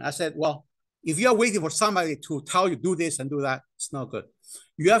 self-motivation. I said, well, if you're waiting for somebody to tell you do this and do that, it's not good.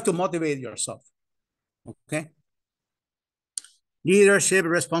 You have to motivate yourself. Okay? Leadership,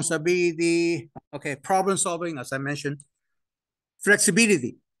 responsibility, okay, problem solving, as I mentioned.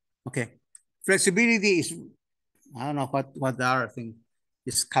 Flexibility, okay. Flexibility is, I don't know what the other thing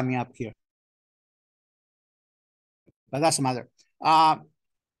is coming up here, but that's a matter. Time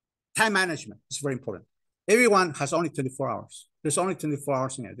management is very important. Everyone has only 24 hours. There's only 24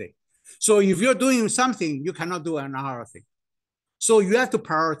 hours in a day. So if you're doing something, you cannot do another thing. So you have to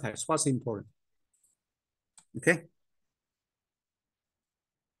prioritize what's important, okay?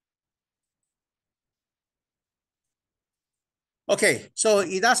 Okay, so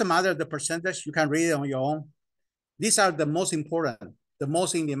it doesn't matter the percentage, you can read it on your own. These are the most important, the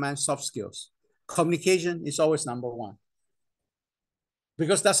most in-demand soft skills. Communication is always number 1.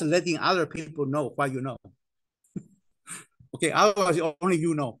 Because that's letting other people know what you know. Okay, otherwise only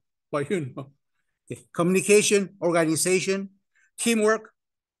you know what you know. Okay. Communication, organization, teamwork,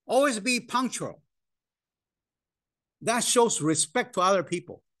 always be punctual. That shows respect to other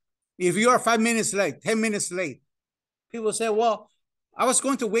people. If you are 5 minutes late, 10 minutes late, people say, well, I was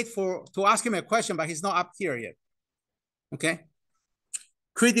going to wait to ask him a question, but he's not up here yet. Okay.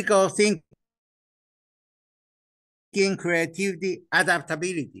 Critical thinking, creativity,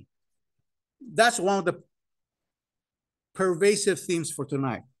 adaptability. That's one of the pervasive themes for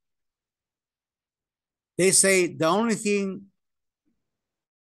tonight. They say the only thing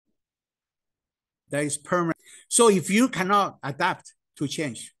that is permanent. So if you cannot adapt to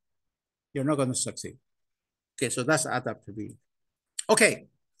change, you're not going to succeed. Okay, so that's adaptability. Okay,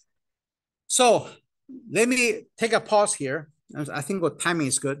 so let me take a pause here. I think what timing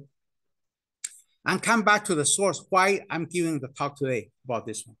is good. And come back to the source, why I'm giving the talk today about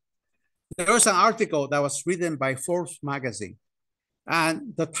this one. There was an article that was written by Forbes magazine.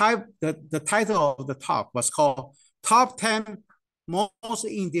 And the title of the talk was called Top 10 Most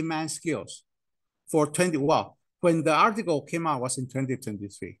In-Demand Skills for when the article came out was in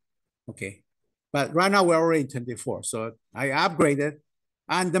 2023, okay? But right now we're already in 24, so I upgraded.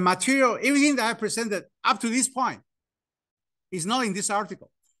 And the material, everything that I presented up to this point is not in this article.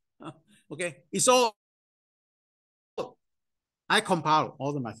 Okay, it's all, I compiled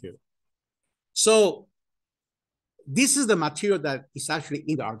all the material. So this is the material that is actually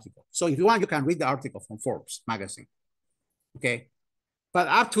in the article. So if you want, you can read the article from Forbes magazine. Okay, but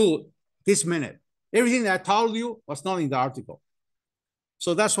up to this minute, everything that I told you was not in the article.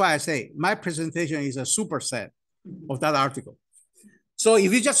 So that's why I say my presentation is a superset of that article. So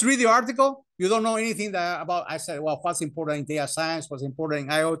if you just read the article, you don't know anything about, I said, well, what's important in data science, what's important in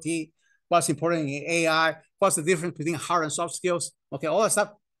IoT, what's important in AI, what's the difference between hard and soft skills. Okay, all that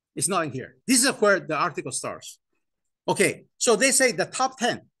stuff is not in here. This is where the article starts. Okay, so they say the top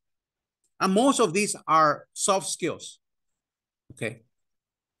 10, and most of these are soft skills. Okay.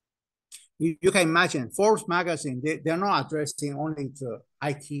 You can imagine Forbes magazine, they're not addressing only to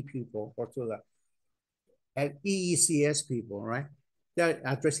IT people or to the EECS people, right? They're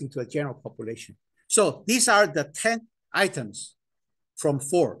addressing to a general population. So these are the 10 items from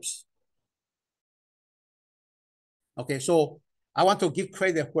Forbes. Okay, so I want to give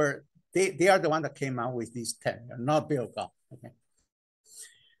credit where they are the one that came out with these 10, not Bill Gates. Okay.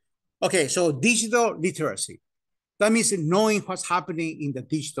 Okay, so digital literacy. That means knowing what's happening in the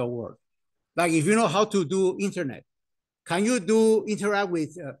digital world. Like if you know how to do internet, can you interact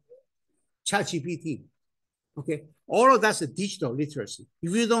with ChatGPT? Okay, all of that's a digital literacy.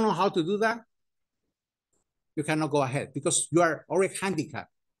 If you don't know how to do that, you cannot go ahead because you are already handicapped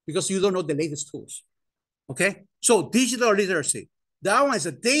because you don't know the latest tools. Okay, so digital literacy. That one is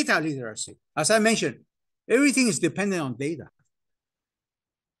a data literacy. As I mentioned, everything is dependent on data.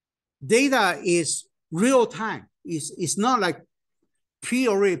 Data is real time. It's not like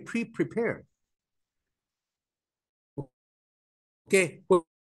already pre-prepared. Okay, when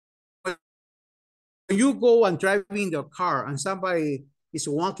you go and drive in the car and somebody is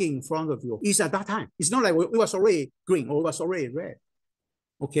walking in front of you, it's at that time. It's not like it was already green or it was already red.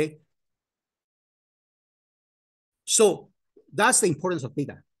 Okay. So that's the importance of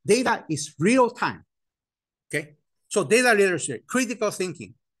data. Data is real time. Okay. So data literacy, critical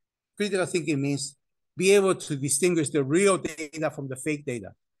thinking. Critical thinking means be able to distinguish the real data from the fake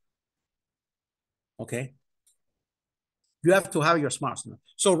data. Okay. You have to have your smarts.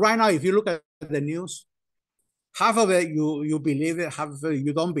 So right now, if you look at the news, half of it you believe it, half of it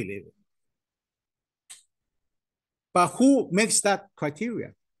you don't believe it. But who makes that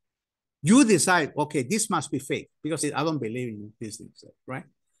criteria? You decide, okay, this must be fake because I don't believe in these things, right?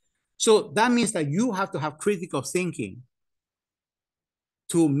 So that means that you have to have critical thinking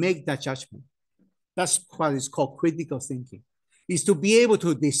to make that judgment. That's what is called critical thinking, is to be able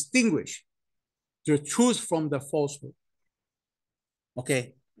to distinguish the truth from the falsehood.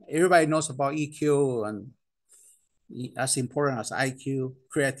 Okay, everybody knows about EQ and as important as IQ,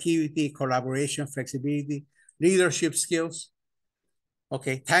 creativity, collaboration, flexibility, leadership skills,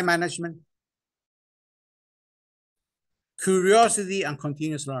 okay, time management, curiosity, and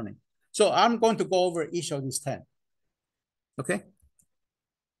continuous learning. So I'm going to go over each of these 10, okay?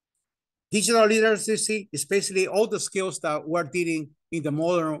 Digital literacy is basically all the skills that we're dealing in the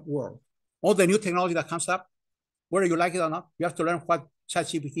modern world. All the new technology that comes up, whether you like it or not, you have to learn what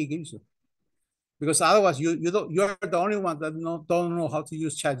ChatGPT gives you. Because otherwise, you're the only one that don't know how to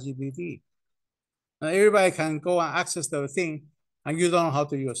use ChatGPT. And everybody can go and access the thing, and you don't know how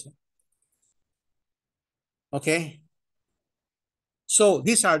to use it. Okay? So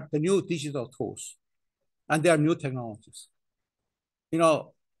these are the new digital tools, and they are new technologies. You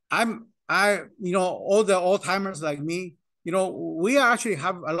know, all the old timers like me, we actually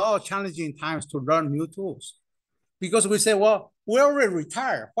have a lot of challenging times to learn new tools because we say, well, we're already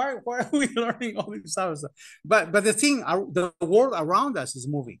retired. Why are we learning all this stuff? But the thing, the world around us is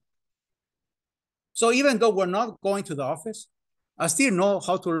moving. So even though we're not going to the office, I still know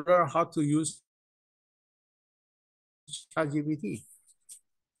how to learn how to use ChatGPT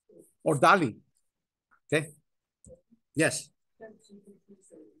or DALL-E. Okay. Yes.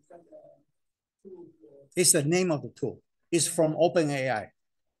 It's the name of the tool. It's from OpenAI.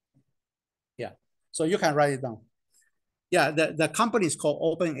 Yeah. So you can write it down. Yeah, the company is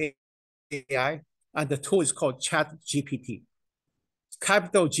called OpenAI, and the tool is called ChatGPT.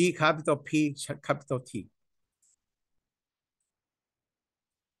 Capital G, capital P, capital T.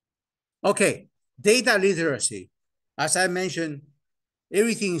 Okay, data literacy. As I mentioned,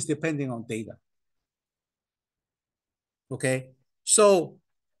 everything is depending on data. Okay, so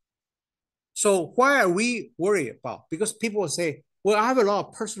why are we worried about? Because people will say, well, I have a lot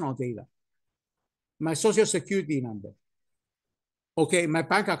of personal data. My social security number. Okay, my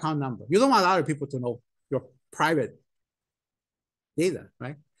bank account number. You don't want other people to know your private data,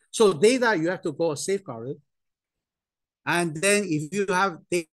 right? So data, you have to go safeguard it. And then if you have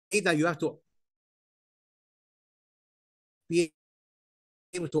data, you have to be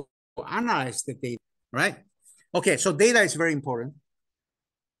able to analyze the data, right? Okay, so data is very important.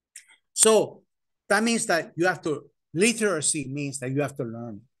 So that means that you have to, literacy means that you have to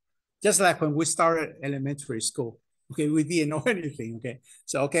learn. Just like when we started elementary school, okay, we didn't know anything, okay?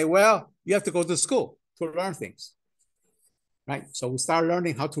 So, okay, well, you have to go to school to learn things, right? So we start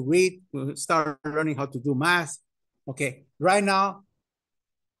learning how to read, we start learning how to do math, okay? Right now,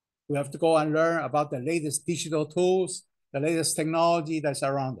 we have to go and learn about the latest digital tools, the latest technology that's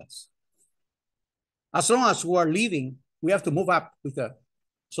around us. As long as we are living, we have to move up with the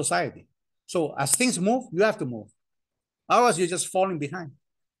society. So as things move, you have to move. Otherwise, you're just falling behind.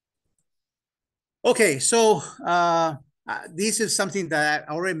 Okay, so this is something that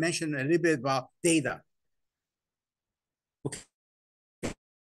I already mentioned a little bit about data.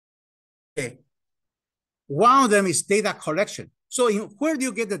 Okay. One of them is data collection. So where do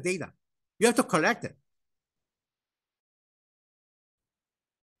you get the data? You have to collect it.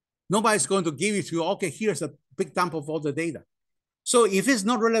 Nobody's going to give it to you. Okay, here's a big dump of all the data. So if it's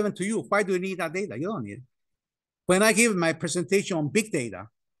not relevant to you, why do you need that data? You don't need it. When I give my presentation on big data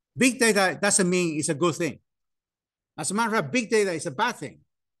doesn't mean it's a good thing. As a matter of fact, big data is a bad thing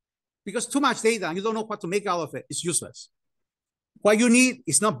because too much data and you don't know what to make out of it. It's useless. What you need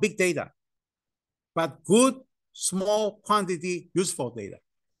is not big data, but good, small quantity, useful data.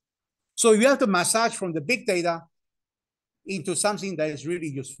 So you have to massage from the big data into something that is really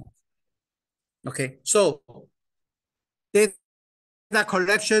useful. Okay, so data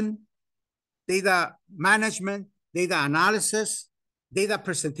collection, data management, data analysis, data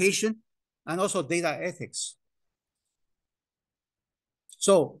presentation, and also data ethics.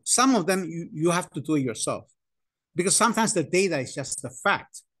 So some of them you have to do it yourself because sometimes the data is just the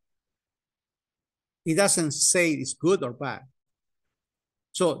fact. It doesn't say it's good or bad.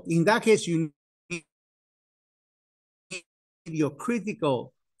 So in that case, you need your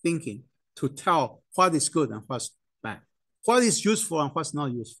critical thinking to tell what is good and what's bad, what is useful and what's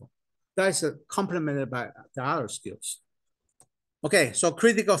not useful. That is complemented by the other skills. Okay, so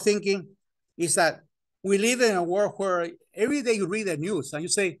critical thinking is that we live in a world where every day you read the news and you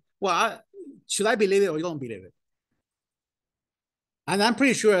say, well, should I believe it or you don't believe it? And I'm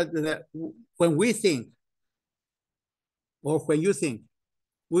pretty sure that when we think, or when you think,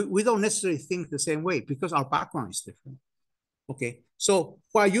 we don't necessarily think the same way because our background is different. Okay, so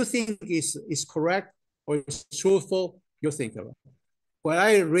what you think is correct or is truthful, you think of it. When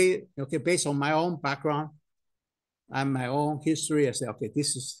I read, okay, based on my own background and my own history, I say, okay,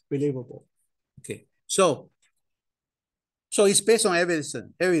 this is believable. Okay, so it's based on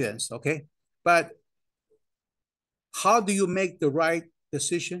evidence, okay? But how do you make the right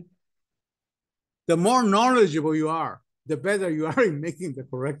decision? The more knowledgeable you are, the better you are in making the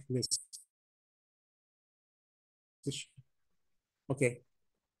correct decision. Okay,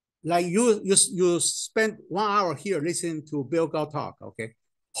 like you spend 1 hour here listening to Bill Gahl talk, okay?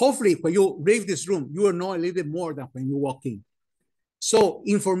 Hopefully, when you leave this room, you will know a little bit more than when you walk in. So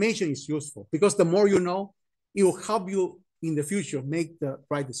information is useful because the more you know, it will help you in the future make the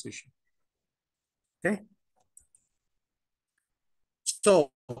right decision. Okay.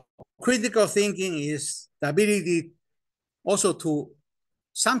 So critical thinking is the ability also to,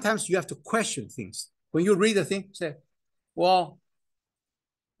 sometimes you have to question things. When you read a thing, say, well,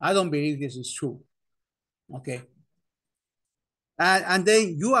 I don't believe this is true. Okay. And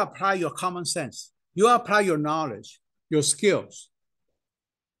then you apply your common sense. You apply your knowledge, your skills.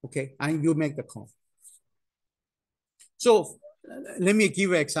 Okay. And you make the call. So let me give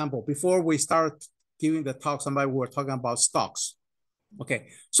you an example. Before we start giving the talk, somebody were talking about stocks. Okay.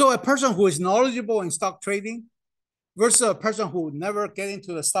 So a person who is knowledgeable in stock trading versus a person who never get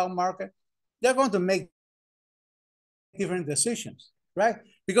into the stock market, they're going to make different decisions, right?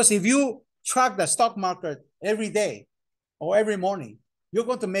 Because if you track the stock market every day or every morning, you're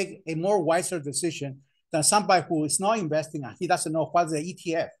going to make a more wiser decision than somebody who is not investing and he doesn't know what's the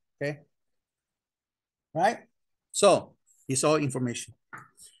ETF, okay? Right? So it's all information.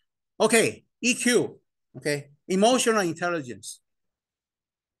 Okay, EQ, okay? Emotional intelligence.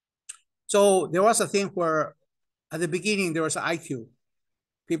 So there was a thing where at the beginning there was an IQ.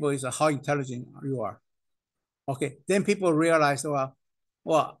 People is how intelligent you are. Okay, then people realize,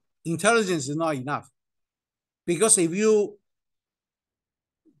 well, intelligence is not enough. Because if you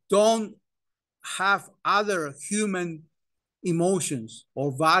don't have other human emotions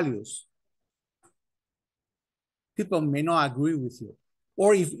or values, people may not agree with you.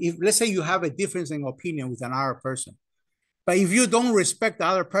 Or if let's say you have a difference in opinion with another person, But if you don't respect the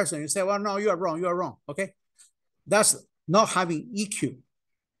other person, you say, well, no, you are wrong, okay? That's not having EQ,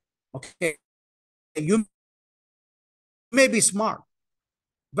 okay? You may be smart,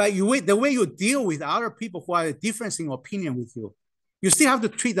 but the way you deal with other people who are a difference in opinion with you, you still have to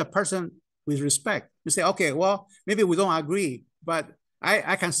treat the person with respect. You say, okay, well, maybe we don't agree, but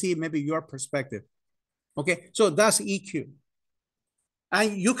I can see maybe your perspective. Okay, so that's EQ.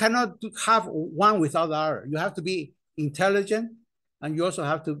 And you cannot have one without the other. You have to be intelligent, and you also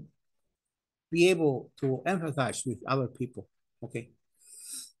have to be able to empathize with other people. Okay.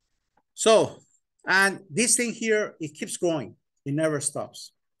 So, and this thing here, it keeps growing. It never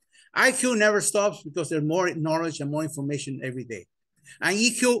stops. IQ never stops because there's more knowledge and more information every day. And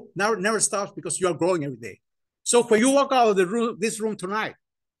EQ never stops because you are growing every day. So when you walk out of the room, this room tonight,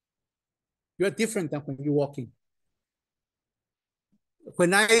 you're different than when you walk in.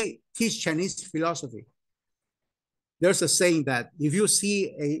 When I teach Chinese philosophy, there's a saying that if you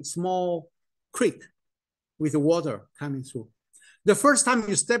see a small creek with the water coming through, the first time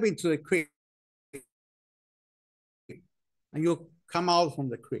you step into the creek and you come out from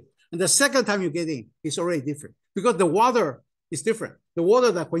the creek, and the second time you get in, it's already different because the water is different. The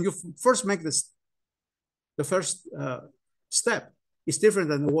water that when you first make the first step is different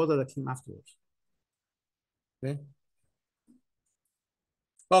than the water that came afterwards. Okay.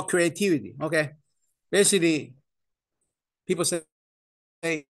 Well, creativity. Okay. Basically, people say,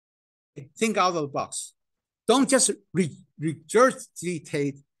 hey, think out of the box. Don't just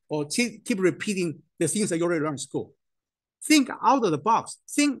regurgitate or keep repeating the things that you already learned in school. Think out of the box.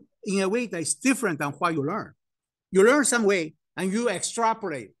 Think in a way that is different than what you learn. You learn some way and you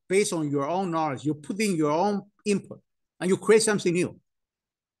extrapolate based on your own knowledge. You put in your own input and you create something new.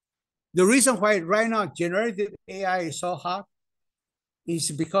 The reason why right now generative AI is so hot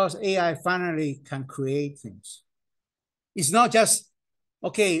is because AI finally can create things. It's not just,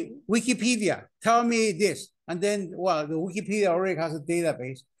 okay, Wikipedia, tell me this. And then, well, the Wikipedia already has a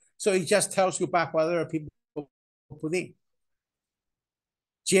database. So it just tells you back what other people put in.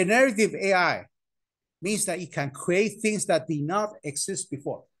 Generative AI means that it can create things that did not exist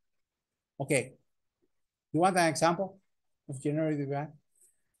before. Okay. You want an example of generative AI?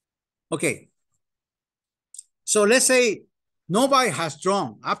 Okay. So let's say nobody has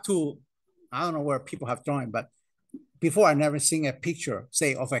drawn up to, I don't know where people have drawn, but before I never seen a picture,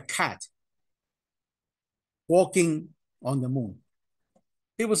 say, of a cat walking on the moon.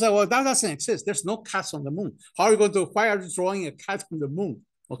 People say, well, that doesn't exist. There's no cats on the moon. How are you going to, why are you drawing a cat on the moon?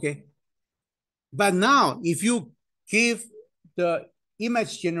 Okay. But now, if you give the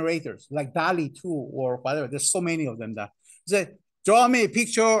image generators like DALL-E 2 or whatever, there's so many of them that say, draw me a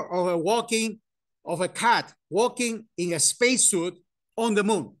picture of a cat walking in a spacesuit on the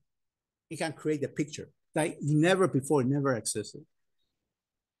moon. It can create a picture that never before, never existed.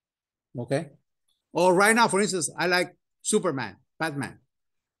 Okay. Or right now, for instance, I like Superman, Batman.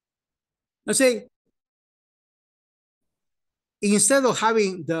 Let's say, instead of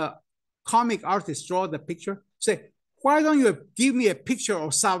having the comic artist draw the picture, say, why don't you give me a picture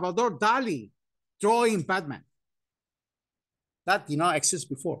of Salvador Dali drawing Batman? That did not exist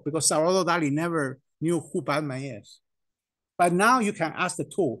before because Salvador Dali never knew who Batman is. But now you can ask the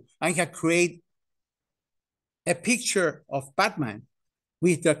tool and you can create a picture of Batman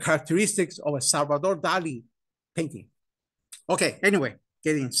with the characteristics of a Salvador Dali painting. Okay, anyway,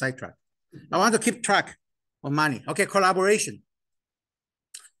 getting sidetracked. I want to keep track of money. Okay, collaboration.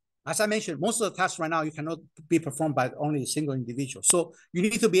 As I mentioned, most of the tasks right now, you cannot be performed by only a single individual. So you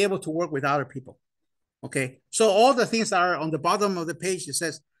need to be able to work with other people. Okay, so all the things that are on the bottom of the page, it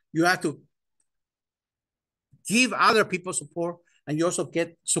says you have to give other people support and you also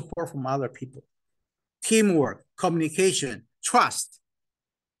get support from other people. Teamwork, communication, trust.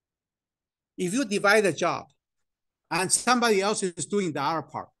 If you divide a job and somebody else is doing the other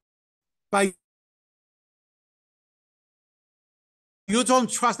part, but you don't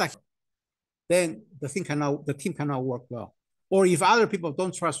trust that, then the team cannot work well. Or if other people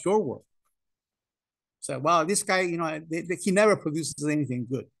don't trust your work, so, well, this guy, you know, he never produces anything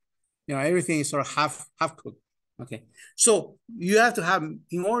good. You know, everything is sort of half cooked. Okay, so you have to have,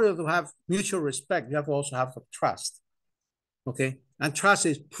 in order to have mutual respect, you have to also have trust. Okay, and trust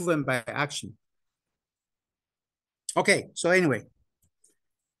is proven by action. Okay, so anyway,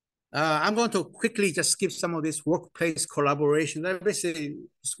 I'm going to quickly just skip some of this workplace collaboration. That basically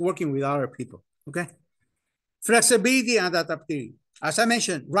is working with other people. Okay, flexibility and adaptability. As I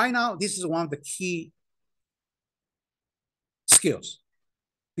mentioned, right now, this is one of the key skills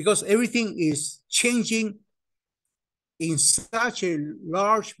because everything is changing in such a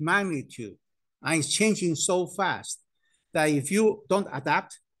large magnitude and it's changing so fast that if you don't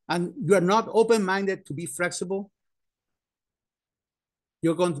adapt and you're not open-minded to be flexible,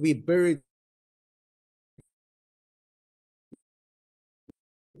 you're going to be buried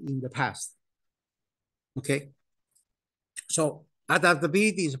in the past. Okay? So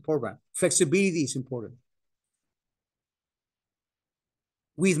adaptability is important. Flexibility is important.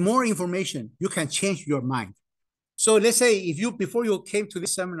 With more information, you can change your mind. So let's say if you, before you came to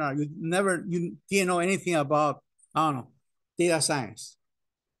this seminar, you didn't know anything about, I don't know, data science.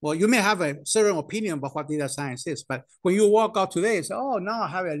 Well, you may have a certain opinion about what data science is, but when you walk out today and say, oh, now I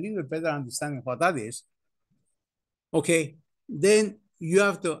have a little better understanding of what that is. Okay, then you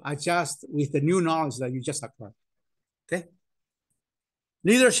have to adjust with the new knowledge that you just acquired. Okay.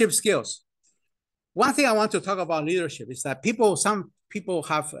 Leadership skills. One thing I want to talk about leadership is that some people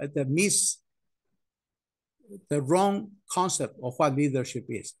have the wrong concept of what leadership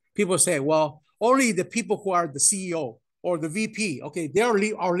is. People say, well, only the people who are the CEO or the VP, okay, they are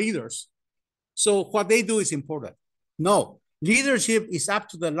our leaders. So what they do is important. No, leadership is up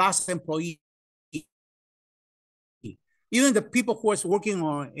to the last employee. Even the people who is working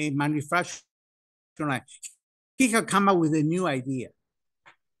on a manufacturing line, he can come up with a new idea.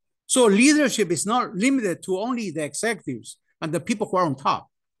 So leadership is not limited to only the executives and the people who are on top.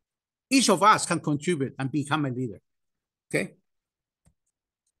 Each of us can contribute and become a leader. Okay.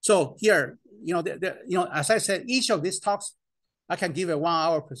 So here, as I said, each of these talks, I can give a 1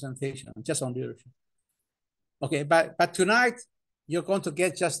 hour presentation just on leadership. Okay, but tonight you're going to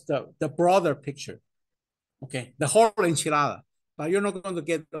get just the broader picture. Okay, the whole enchilada, but you're not going to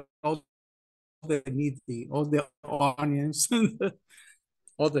get all the meaty, all the onions,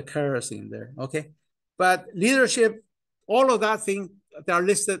 all the carrots in there. Okay, but leadership, all of that thing that are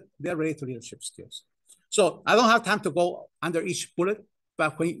listed, they're related to leadership skills. So I don't have time to go under each bullet,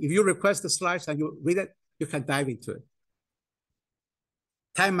 but if you request the slides and you read it, you can dive into it.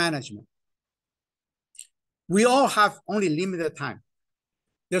 Time management. We all have only limited time.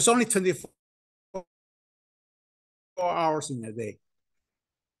 There's only 24 hours in a day.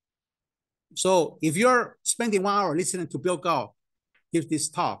 So if you're spending 1 hour listening to Bill Gahl give this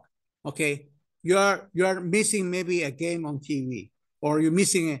talk, okay, you're missing maybe a game on TV, or you're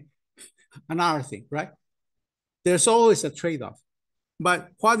missing another thing, right? There's always a trade-off. But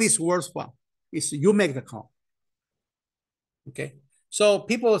what is worthwhile is you make the call. Okay. So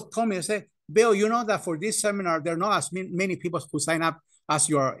people told me, say, Bill, you know that for this seminar, there are not as many people who sign up as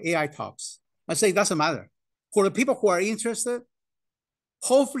your AI talks. I say, it doesn't matter. For the people who are interested,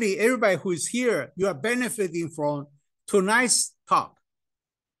 hopefully everybody who is here, you are benefiting from tonight's talk.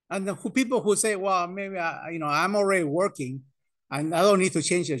 And the people who say, well, maybe I'm already working and I don't need to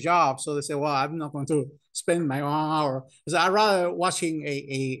change the job. So they say, well, I'm not going to spend my 1 hour. So I'd rather watching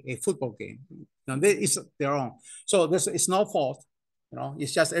a football game. It's their own. So it's no fault.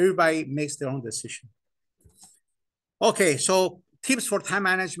 It's just everybody makes their own decision. Okay, so tips for time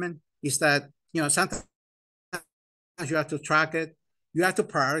management is that, sometimes you have to track it. You have to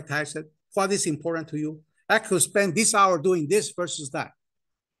prioritize it. What is important to you? I could spend this hour doing this versus that.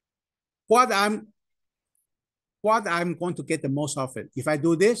 What I'm going to get the most of it. If I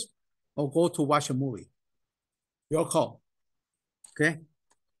do this, or go to watch a movie. Your call. Okay.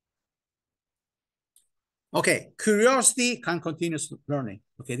 Okay, curiosity can continuous learning.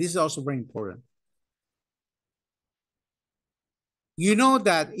 Okay, this is also very important. You know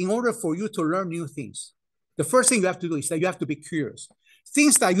that in order for you to learn new things, the first thing you have to do is that you have to be curious.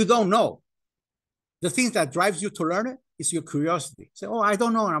 Things that you don't know, the things that drives you to learn it is your curiosity. Say, oh, I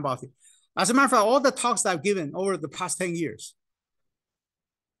don't know about it. As a matter of fact, all the talks that I've given over the past 10 years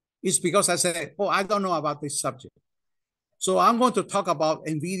is because I said, oh, I don't know about this subject. So I'm going to talk about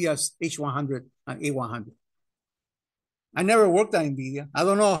NVIDIA's H100 and A100. I never worked at NVIDIA. I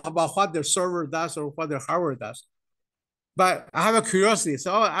don't know about what their server does or what their hardware does. But I have a curiosity.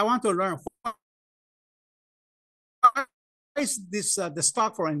 So I want to learn why is this the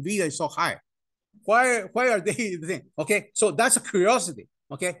stock for NVIDIA is so high? Why are they the thing? Okay, so that's a curiosity.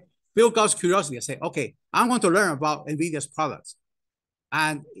 Okay, Bill Gahl's curiosity. I say, okay, I'm going to learn about NVIDIA's products.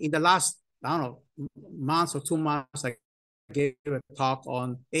 And in the last, I don't know, months or 2 months, I gave a talk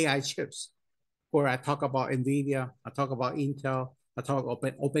on AI chips, where I talk about NVIDIA, I talk about Intel, I talk about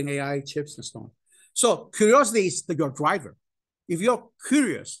OpenAI chips and so on. So curiosity is your driver. If you're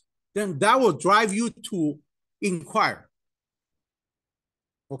curious, then that will drive you to inquire.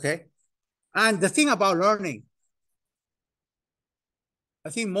 Okay? And the thing about learning, I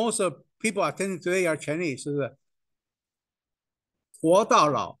think most of people attending today are Chinese. 活到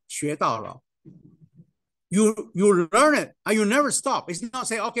老，学到老。You learn it and you never stop. It's not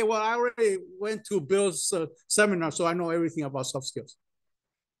saying, okay, well, I already went to Bill's seminar, so I know everything about soft skills.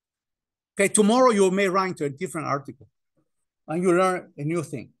 Okay, tomorrow you may run into a different article and you learn a new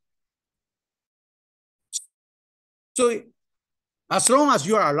thing. So as long as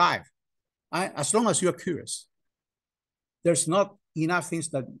you are alive, as long as you're curious, there's not enough things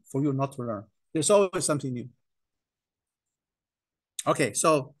that for you not to learn. There's always something new. Okay,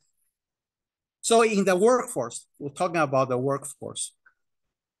 so in the workforce, we're talking about the workforce.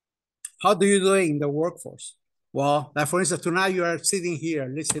 How do you do it in the workforce? Well, like for instance, tonight you are sitting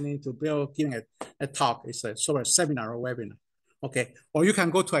here listening to Bill giving a talk. It's a sort of seminar or webinar. Okay, or you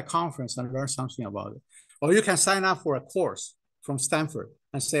can go to a conference and learn something about it. Or you can sign up for a course from Stanford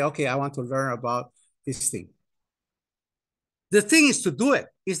and say, okay, I want to learn about this thing. The thing is to do it.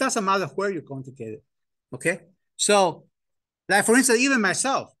 It doesn't matter where you're going to get it. Okay, so like for instance, even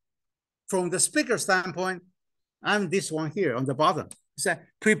myself, from the speaker standpoint, I'm this one here on the bottom. It's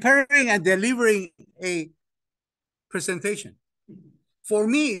preparing and delivering a presentation. For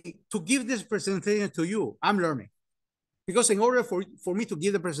me to give this presentation to you, I'm learning. Because in order for me to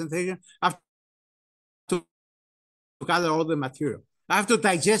give the presentation, I have to gather all the material. I have to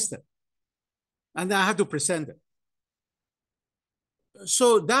digest it. And then I have to present it.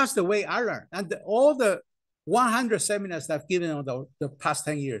 So that's the way I learn. And all the 100 seminars I've given on the past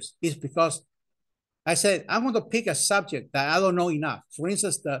 10 years is because I said, I'm going to pick a subject that I don't know enough. For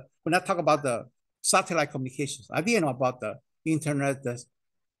instance, when I talk about the satellite communications, I didn't know about the internet,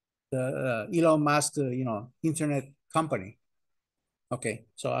 the Elon Musk, internet company. Okay,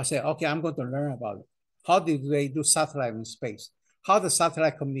 so I said, okay, I'm going to learn about it. How did they do satellite in space? How the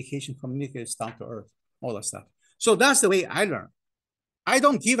satellite communication communicates down to Earth, all that stuff. So that's the way I learn. I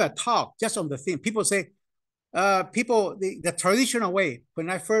don't give a talk just on the thing. People say, the traditional way, when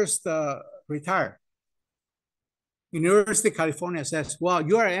I first retired, University of California says, well,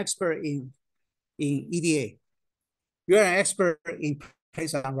 you are an expert in EDA. You are an expert in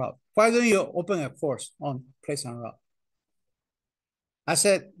place and route. Why don't you open a course on place and route? I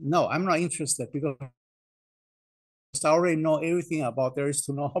said, no, I'm not interested because I already know everything about there is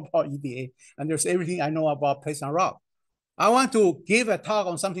to know about EDA, and there's everything I know about place and route. I want to give a talk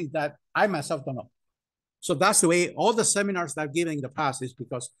on something that I myself don't know. So that's the way all the seminars that I've given in the past is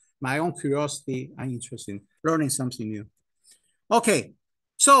because my own curiosity and interest in learning something new. Okay,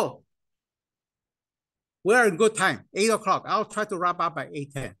 so we're in good time, 8 o'clock. I'll try to wrap up by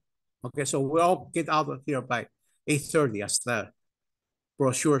 8:10. Okay, so we'll all get out of here by 8:30 as the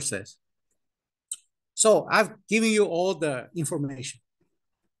brochure says. So I've given you all the information.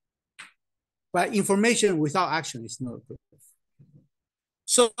 But information without action is not good.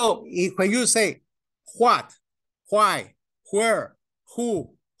 So when you say what, why, where,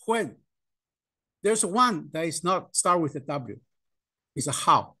 who, when, there's one that is not start with a W. It's a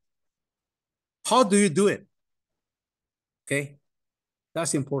how. How do you do it? Okay,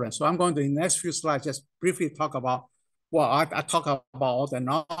 that's important. So I'm going to, in the next few slides, just briefly talk about, well, I talk about all the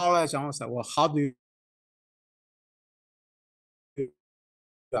knowledge and also, well, how do you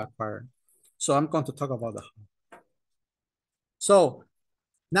acquire? So I'm going to talk about the how. So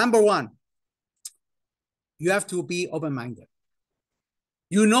number one, you have to be open-minded.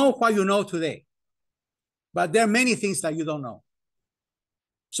 You know what you know today, but there are many things that you don't know.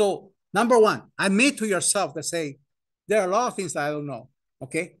 So number one, admit to yourself that say, there are a lot of things that I don't know,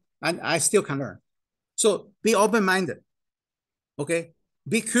 okay? And I still can learn. So be open-minded, okay?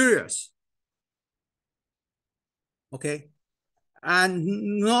 Be curious, okay?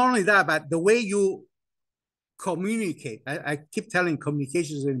 And not only that, but the way you communicate, I keep telling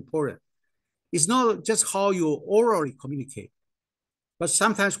communication is important. It's not just how you orally communicate, but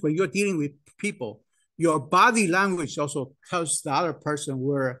sometimes when you're dealing with people, your body language also tells the other person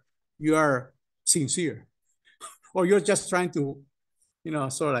where you are sincere or you're just trying to,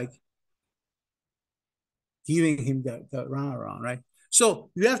 sort of like giving him the runaround, right? So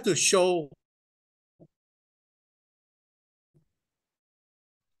you have to show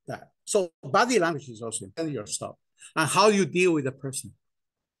that. So body language is also important, your stuff, and how you deal with the person,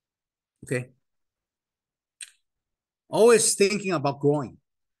 okay? Always thinking about growing.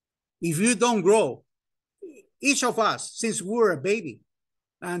 If you don't grow, each of us, since we were a baby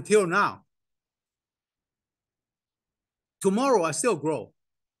until now, tomorrow I still grow.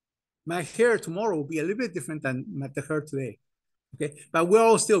 My hair tomorrow will be a little bit different than the hair today, okay? But we're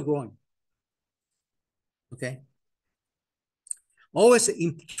all still growing, okay? Always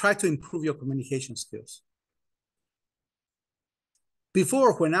try to improve your communication skills.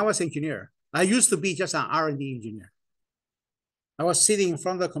 Before, when I was an engineer, I used to be just an R&D engineer. I was sitting in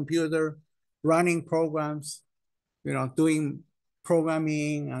front of the computer, running programs, doing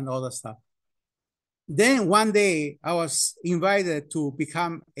programming and all that stuff. Then one day I was invited to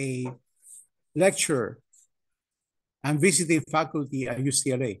become a lecturer and visiting faculty at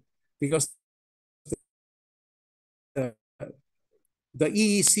UCLA because the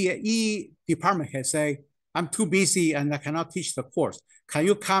EE department had said, I'm too busy and I cannot teach the course. Can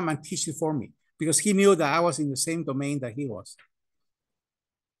you come and teach it for me? Because he knew that I was in the same domain that he was.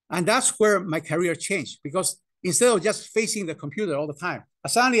 And that's where my career changed, because instead of just facing the computer all the time,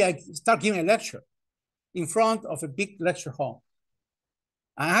 suddenly I start giving a lecture in front of a big lecture hall.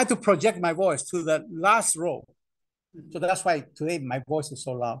 And I had to project my voice to the last row. So that's why today my voice is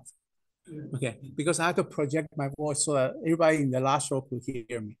so loud. Okay, because I had to project my voice so that everybody in the last row could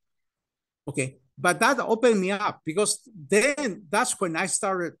hear me. Okay, but that opened me up, because then that's when I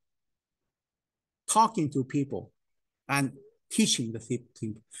started talking to people and teaching the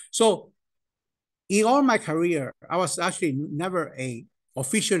people. So in all my career, I was actually never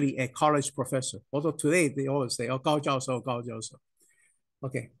officially a college professor. Although today they always say, oh, 高教授, 高教授.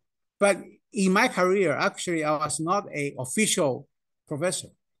 Okay, but in my career, actually, I was not an official professor.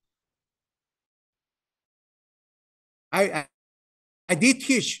 I did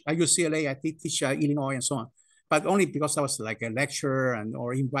teach at UCLA, I did teach at Illinois and so on, but only because I was like a lecturer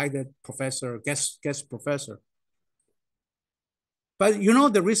or invited professor, guest professor. But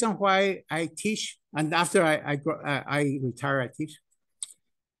the reason why I teach, and after I retire, I teach,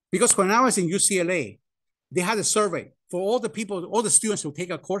 because when I was in UCLA, they had a survey for all the students who take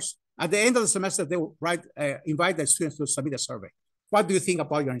a course. At the end of the semester, they would invite the students to submit a survey. What do you think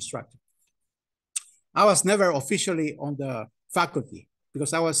about your instructor? I was never officially on the faculty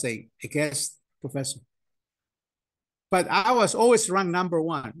because I was a guest professor. But I was always ranked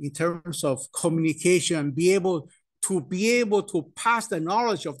 #1 in terms of communication, be able to pass the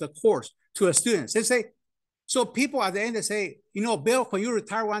knowledge of the course to the students. They say, so people at the end, they say, Bill, when you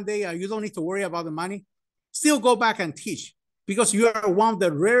retire one day, you don't need to worry about the money. Still go back and teach, because you are one of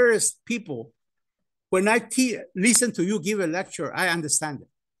the rarest people. When I listen to you give a lecture, I understand it.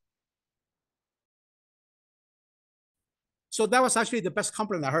 So that was actually the best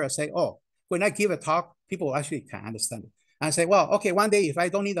compliment I heard. I say, oh, when I give a talk, people actually can understand it. And I say, well, okay, one day if I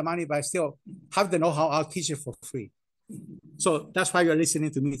don't need the money, but I still have the know-how, I'll teach it for free. So that's why you're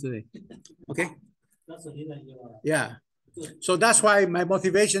listening to me today. Okay? Yeah. So that's why my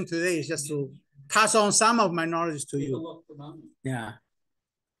motivation today is just to pass on some of my knowledge to you. Yeah.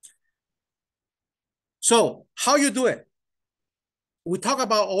 So how you do it? We talk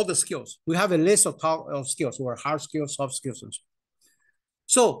about all the skills. We have a list of skills, or hard skills, soft skills, and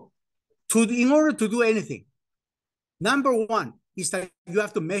so in order to do anything, #1 is that you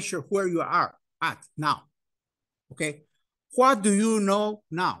have to measure where you are at now. Okay, what do you know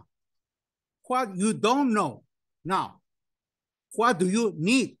now? What you don't know now? What do you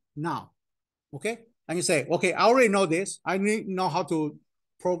need now? Okay, and you say, okay, I already know this. I need to know how to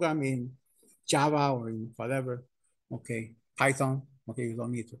program in Java or in whatever. Okay, Python. Okay, you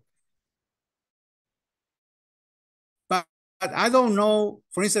don't need to. But I don't know,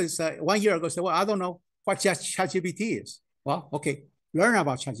 for instance, 1 year ago, I said, well, I don't know what ChatGPT is. Well, okay, learn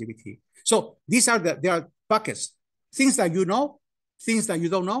about ChatGPT. So these are there are buckets, things that you know, things that you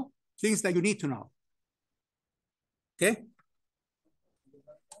don't know, things that you need to know. Okay?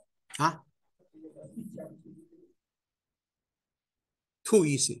 Huh? Too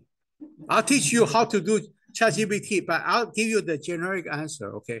easy. I'll teach you how to do ChatGPT, but I'll give you the generic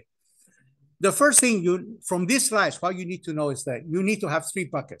answer, okay? The first thing from this slide, what you need to know is that you need to have 3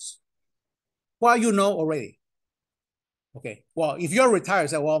 buckets. What you know already. Okay, well, if you're retired,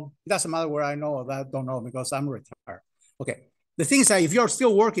 say, well, it doesn't matter where I know or that I don't know because I'm retired. Okay, the thing is that if you're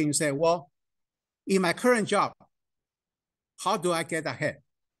still working, you say, well, in my current job, how do I get ahead?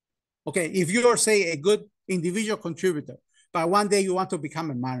 Okay, if you're, say, a good individual contributor, but one day you want to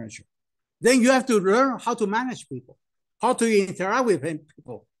become a manager, then you have to learn how to manage people, how to interact with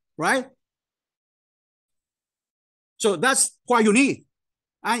people, right? So that's what you need.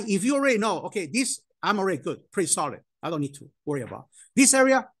 And if you already know, okay, this, I'm already good, pretty solid. I don't need to worry about. This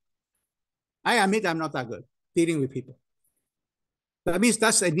area, I admit I'm not that good dealing with people. That means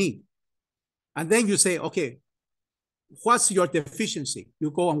that's a need. And then you say, okay, what's your deficiency?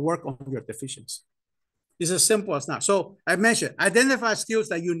 You go and work on your deficiency. It's as simple as that. So I mentioned, identify skills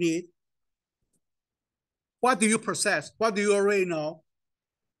that you need. What do you possess? What do you already know?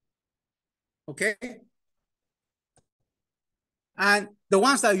 Okay. And the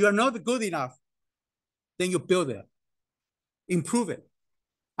ones that you are not good enough, then you build it, improve it,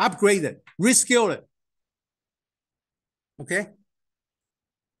 upgrade it, reskill it. Okay.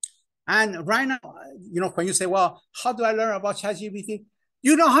 And right now, when you say, well, how do I learn about ChatGPT?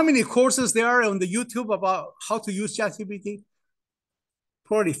 You know how many courses there are on the YouTube about how to use ChatGPT?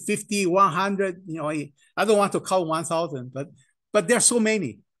 Probably 50, 100, I don't want to count 1,000, but there's so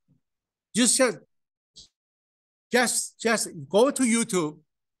many. Just go to YouTube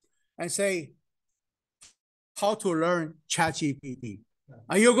and say, how to learn ChatGPT.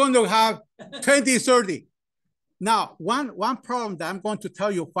 And you're going to have 20, 30. Now, one problem that I'm going to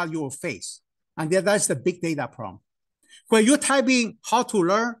tell you what you will face, and that's the big data problem. When you type in how to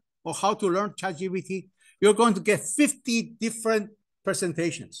learn or how to learn ChatGPT, you're going to get 50 different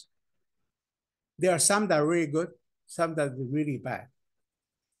presentations. There are some that are really good, some that are really bad.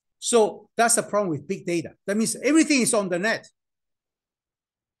 So that's the problem with big data. That means everything is on the net.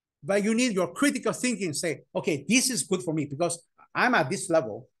 But you need your critical thinking, say, okay, this is good for me because I'm at this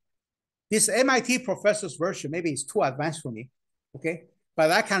level. This MIT professor's version maybe is too advanced for me, okay?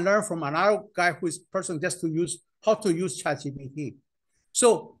 But I can learn from another guy who is person just to use how to use ChatGPT.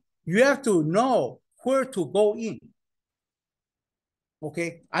 So you have to know where to go in,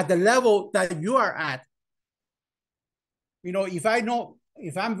 okay? At the level that you are at.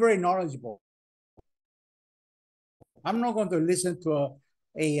 If I'm very knowledgeable, I'm not going to listen to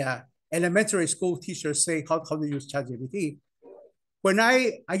a elementary school teacher say how to use ChatGPT. When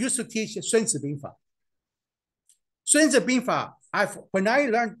I used to teach 孙子兵法. 孙子兵法, when I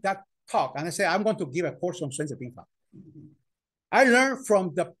learned that talk, and I say I'm going to give a course on 孙子兵法, I learned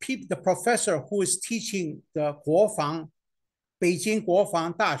from the professor who is teaching the 北京国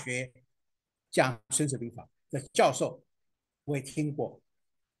防大学讲孙子兵法的教授，我也听过。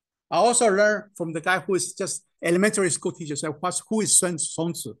I also learned from the guy who is just elementary school teacher, so who is Sun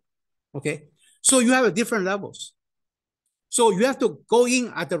Tzu, okay? So you have different levels. So you have to go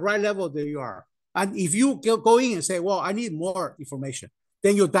in at the right level that you are. And if you go in and say, well, I need more information,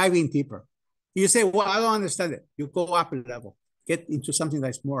 then you dive in deeper. You say, well, I don't understand it. You go up a level, get into something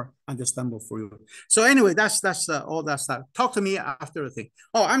that's more understandable for you. So anyway, that's all that stuff. Talk to me after the thing.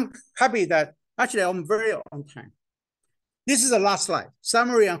 Oh, I'm happy that, actually, I'm very on time. This is the last slide,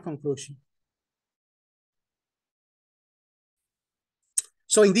 summary and conclusion.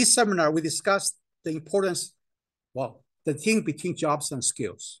 So in this seminar, we discussed the importance, the thing between jobs and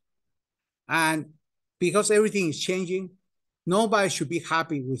skills. And because everything is changing, nobody should be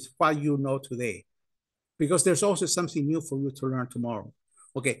happy with what you know today, because there's also something new for you to learn tomorrow.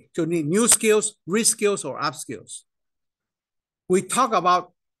 Okay, so you need new skills, re-skills, or up skills. We talk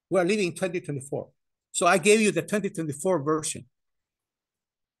about, we're living in 2024. So I gave you the 2024 version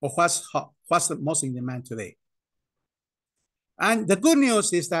of what's the most in demand today. And the good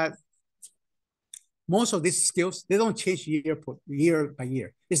news is that most of these skills, they don't change year by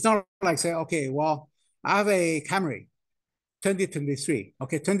year. It's not like say, okay, well, I have a Camry, 2023.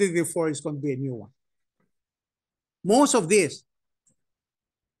 Okay, 2024 is going to be a new one. Most of these,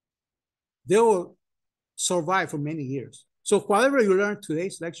 they will survive for many years. So whatever you learn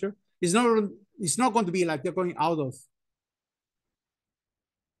today's lecture, it's not going to be like they're going out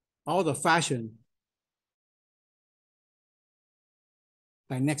of fashion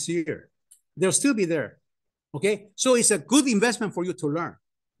by next year. They'll still be there, okay? So it's a good investment for you to learn.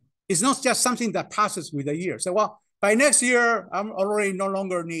 It's not just something that passes with a year. So, well, by next year, I'm already no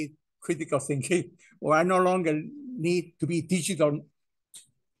longer need critical thinking, or I no longer need to be digital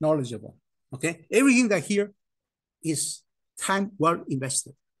knowledgeable, okay? Everything that here is time well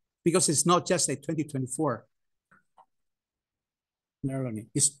invested, because it's not just a 2024 learning.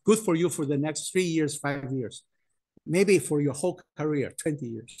 It's good for you for the next 3 years, 5 years, maybe for your whole career, 20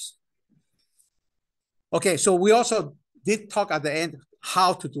 years. Okay, so we also did talk at the end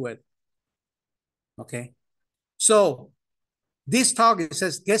how to do it. Okay, so this talk, it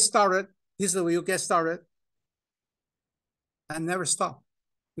says get started. This is the way you get started and never stop.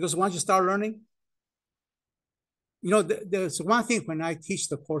 Because once you start learning, there's one thing when I teach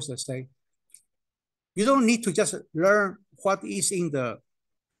the course, I say, you don't need to just learn what is in the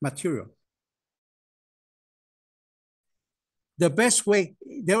material. The best way,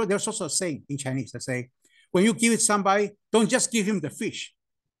 there's also a saying in Chinese that say, when you give it somebody, don't just give him the fish.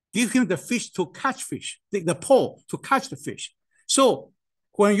 Give him the fish to catch fish, the pole to catch the fish. So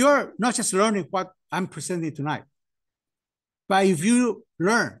when you're not just learning what I'm presenting tonight, but if you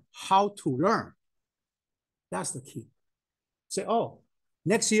learn how to learn, that's the key. Say, oh,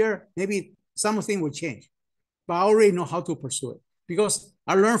 next year, maybe something will change, but I already know how to pursue it because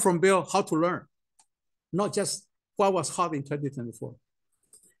I learned from Bill how to learn, not just what was hot in 2024.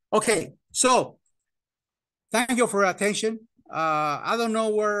 Okay, so thank you for your attention. I don't know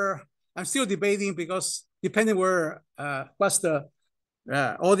where, I'm still debating because depending where, what's the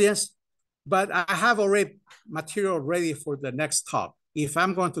audience, but I have already material ready for the next talk. If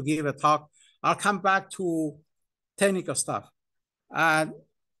I'm going to give a talk, I'll come back to technical stuff. And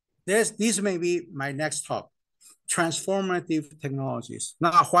this may be my next talk, transformative technologies.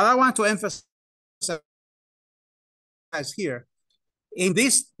 Now, what I want to emphasize here, in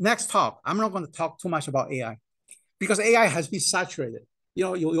this next talk, I'm not going to talk too much about AI because AI has been saturated.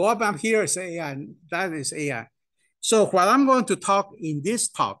 You open up here, say AI, and that is AI. So what I'm going to talk in this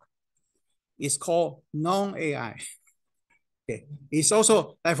talk is called non-AI. Okay, it's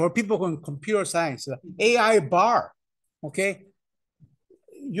also like for people in computer science, AI bar. Okay,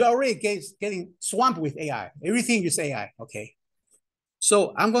 you're already getting swamped with AI. Everything is AI. Okay,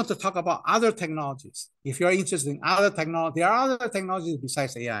 so I'm going to talk about other technologies. If you're interested in other technology, there are other technologies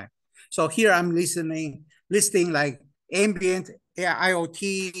besides AI. So here I'm listing like ambient AI,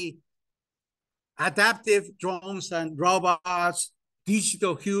 IoT, adaptive drones and robots,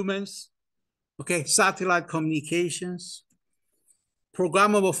 digital humans, okay, satellite communications,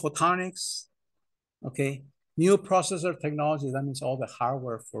 programmable photonics, okay, new processor technology, that means all the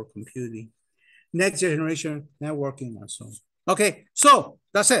hardware for computing, next generation networking and so on. Okay, so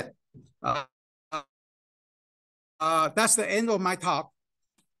that's it. That's the end of my talk.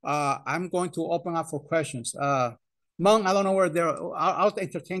 I'm going to open up for questions. Meng, I don't know where they're, I'll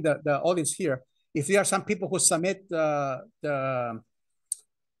entertain the audience here. If there are some people who submit the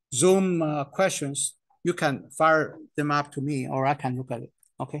Zoom questions, you can fire them up to me or I can look at it,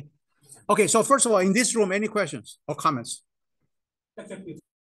 okay? Okay, so first of all, in this room, any questions or comments? Then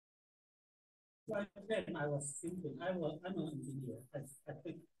I was thinking, I'm an engineer. I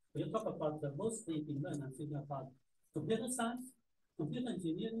think when you talk about the mostly in learn, I'm thinking about computer science, computer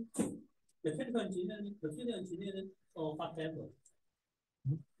engineering, mechanical engineering, computer engineering, or whatever.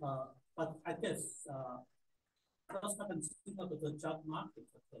 But I guess those happens because of the job market.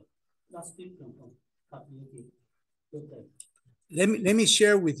 Okay, that's different from community. Okay. Let me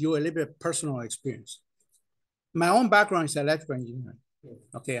share with you a little bit of personal experience. My own background is electrical engineering. Yes.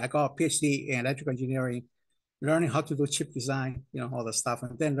 Okay, I got a PhD in electrical engineering, learning how to do chip design, all the stuff,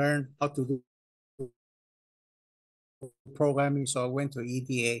 and then learn how to do programming. So I went to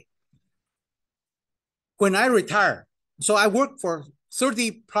EDA. When I retired, so I worked for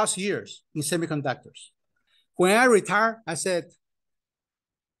 30 plus years in semiconductors. When I retired, I said,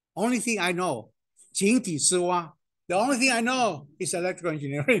 only thing I know, 井底之蛙, the only thing I know is electrical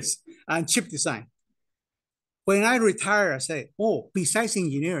engineering and chip design. When I retire, I say, oh, besides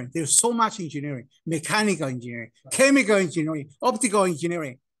engineering, there's so much engineering, mechanical engineering, chemical engineering, optical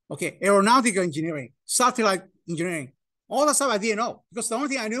engineering, okay, aeronautical engineering, satellite engineering, all the stuff I didn't know because the only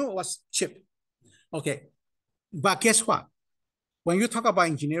thing I knew was chip. Okay, but guess what? When you talk about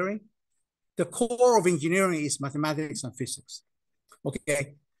engineering, the core of engineering is mathematics and physics.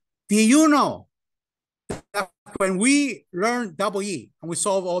 Okay, do you know that when we learn double E and we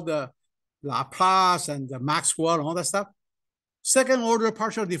solve all the Laplace and the Maxwell and all that stuff, second order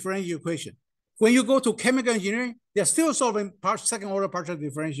partial differential equation. When you go to chemical engineering, they're still solving second order partial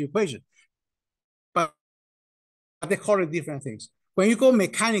differential equation, but they call it different things. When you go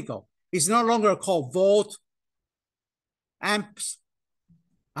mechanical, it's no longer called volt, amps,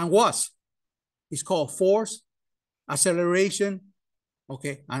 and watts. It's called force, acceleration,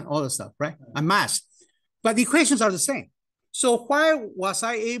 okay, and all the stuff, right? And mass. But the equations are the same. So why was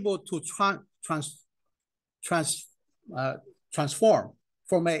I able to transform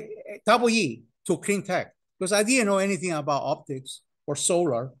from a double E to clean tech? Because I didn't know anything about optics or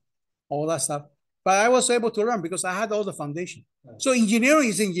solar, all that stuff. But I was able to learn because I had all the foundation. So engineering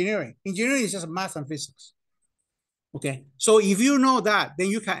is engineering. Engineering is just math and physics. Okay, so if you know that, then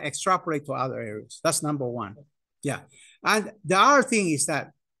you can extrapolate to other areas. That's number one. Yeah, and the other thing is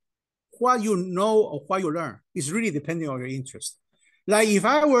that what you know or what you learn is really depending on your interest. Like if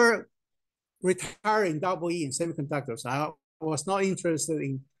I were retired in double E in semiconductors, I was not interested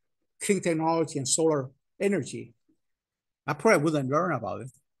in clean technology and solar energy, I probably wouldn't learn about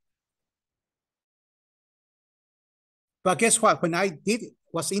it. But guess what? When I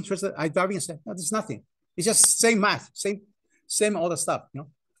was interested, I dived in and said, no, there's nothing. It's just same math, same all the stuff,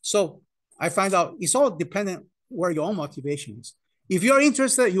 So I find out it's all dependent where your own motivation is. If you're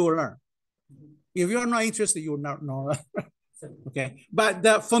interested, you will learn. If you're not interested, you will not know. Okay, but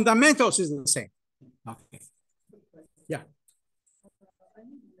the fundamentals is the same. Okay, yeah.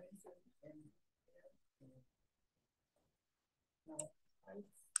 I'm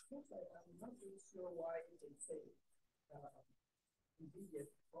not really sure why they say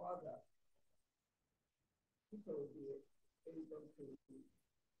immediate product people will be able to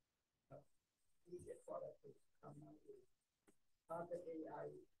immediate product to come up with other AI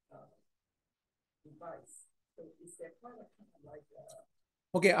device. So is their product kind of like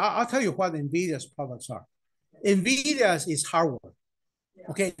Okay, I'll tell you what NVIDIA's products are. NVIDIA's is hardware.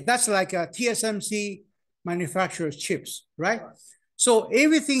 Okay, that's like a TSMC manufactures chips, right? So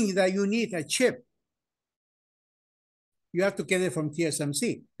everything that you need a chip, you have to get it from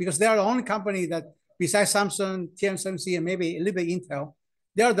TSMC because they are the only company that, besides Samsung, TSMC, and maybe a little bit Intel,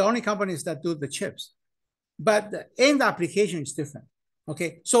 they are the only companies that do the chips. But the end application is different.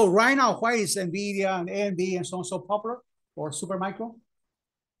 Okay, so right now, why is NVIDIA and AMD and so on so popular, or Supermicro?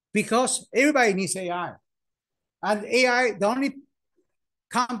 Because everybody needs AI. And AI, the only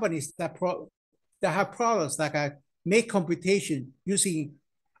companies that have products that make computation using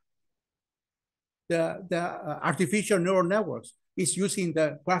the artificial neural networks is using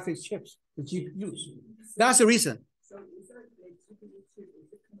the graphics chips, the GPUs. That's the reason. So is that the GPU chip,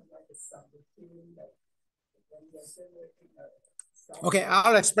 is it kind of like a subroutine that when you're generating a Okay,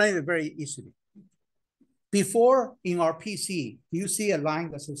 I'll explain it very easily. Before in our PC, do you see a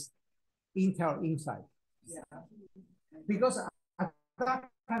line that says Intel inside? Yeah. Because at that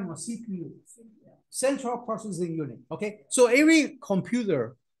time was CPU, central processing unit. Okay, so every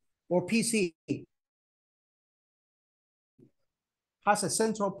computer or PC has a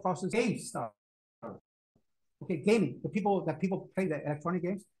central processing game start. Okay, gaming, the people play the electronic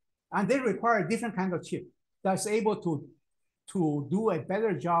games, and they require a different kind of chip that's able to do a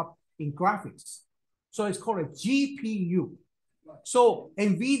better job in graphics. So it's called a GPU. So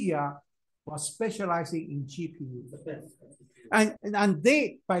NVIDIA was specializing in GPU. And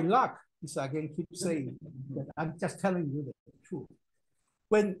they, by luck, this again keep saying that I'm just telling you the truth.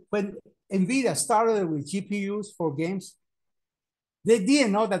 When NVIDIA started with GPUs for games, they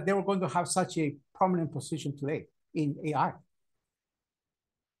didn't know that they were going to have such a prominent position today in AI.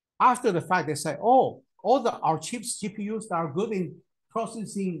 After the fact, they said, oh, our chips, GPUs that are good in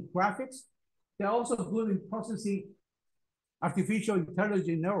processing graphics, they're also good in processing artificial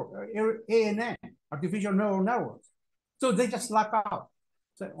intelligence ANN, artificial neural networks. So they just luck out.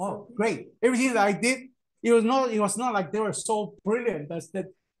 So, oh, great. Everything that I did, it was not like they were so brilliant that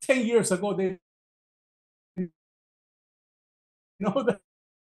 10 years ago they know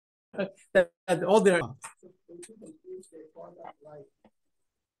that all their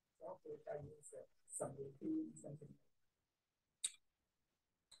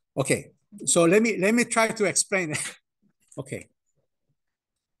okay. So let me try to explain it. Okay.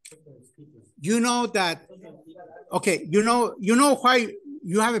 You know that, okay, you know why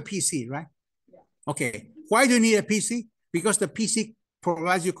you have a PC, right? Okay. Why do you need a PC? Because the PC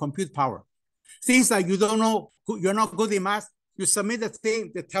provides you compute power. Things that you don't know, you're not good in math, you submit the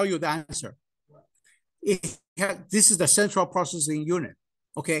thing, they tell you the answer. This is the central processing unit.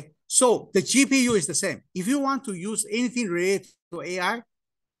 Okay. So the GPU is the same. If you want to use anything related to AI,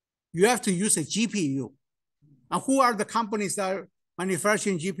 you have to use a GPU. And who are the companies that are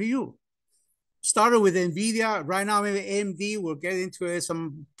manufacturing GPU? Started with NVIDIA. Right now, maybe AMD will get into it.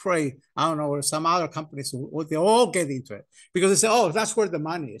 I don't know, or some other companies, they all get into it because they say, oh, that's where the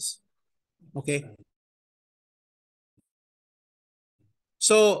money is. Okay.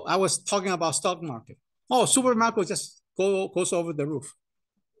 So I was talking about stock market. Oh, Supermicro just goes over the roof.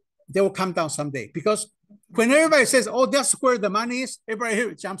 They will come down someday because when everybody says, oh, that's where the money is, everybody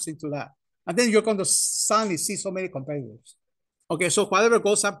here jumps into that. And then you're going to suddenly see so many competitors. Okay, so whatever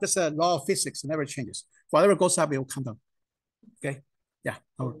goes up, there's a law of physics, it never changes. Whatever goes up, it will come down. Okay, yeah.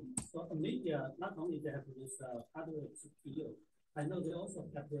 So NVIDIA, not only they have this hardware GPU, I know they also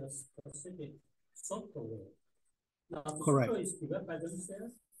have their specific software. Now, the correct. Software is developed by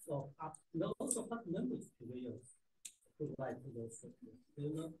themselves, so also what language do they use to write those software? Do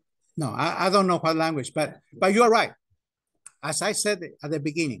you know? No, I don't know what language, but you're right. As I said at the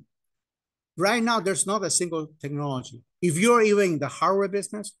beginning, right now, there's not a single technology. If you're even in the hardware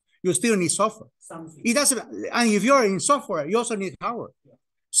business, you still need software. It doesn't, and if you're in software, you also need hardware. Yeah.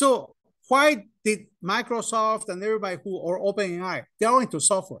 So why did Microsoft and everybody or OpenAI, they're all into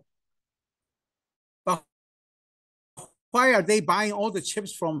software? But why are they buying all the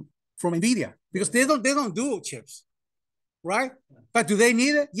chips from NVIDIA? Because they don't do chips, right? Yeah. But do they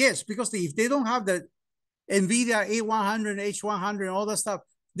need it? Yes, because if they don't have the NVIDIA A100, H100, all that stuff,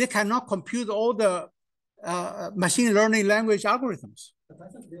 they cannot compute all the machine learning language algorithms. But I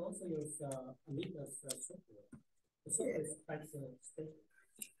think they also use NVIDIA's software. The software is quite stable.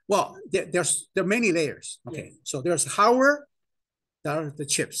 Well, there are many layers. Okay, yes. So there's hardware, that are the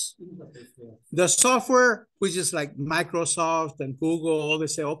chips. The software, which is like Microsoft and Google, they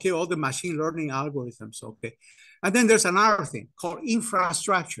say, okay, all the machine learning algorithms, okay. And then there's another thing called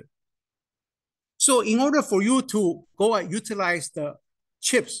infrastructure. So in order for you to go and utilize the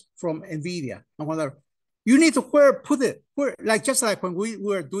chips from NVIDIA and whatever. You need to put it like just like when we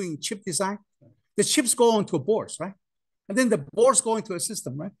were doing chip design, the chips go onto boards, right? And then the boards go into a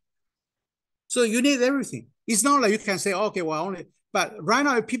system, right? So you need everything. It's not like you can say, okay, well, only, but right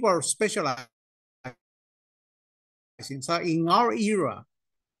now people are specialized. So in our era,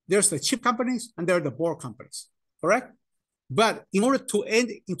 there's the chip companies and there are the board companies, correct? But in order to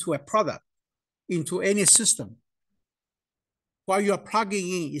end into a product, into any system, what you are plugging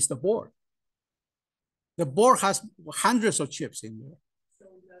in is the board. The board has hundreds of chips in there. So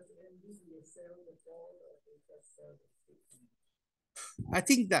does NVIDIA sell the board or they just sell the system? I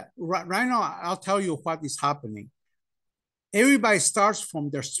think that right now, I'll tell you what is happening. Everybody starts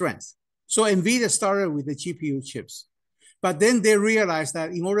from their strength. So NVIDIA started with the GPU chips, but then they realized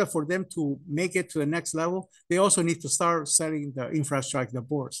that in order for them to make it to the next level, they also need to start selling the infrastructure, the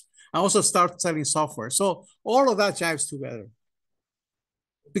boards, and also start selling software. So all of that jives together.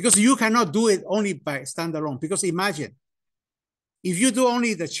 Because you cannot do it only by standalone. Because imagine, if you do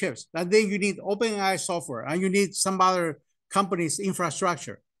only the chips, and then you need OpenAI software, and you need some other company's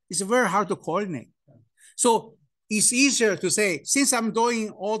infrastructure, it's very hard to coordinate. So it's easier to say, since I'm doing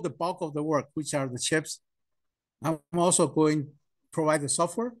all the bulk of the work, which are the chips, I'm also going to provide the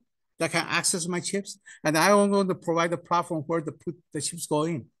software that can access my chips, and I'm going to provide the platform where to put the chips go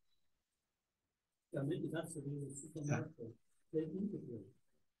in. Yeah, maybe that's the reason they integrate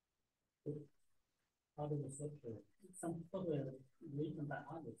other software. Some software written by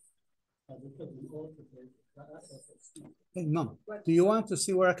others, they could be all together. That's also smart. Hey, Mom, do you want to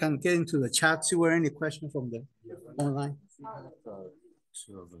see where I can get into the chat, see where any questions from the online?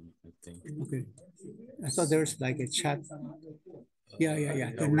 Two of them, I think. Okay. I thought there's like a chat.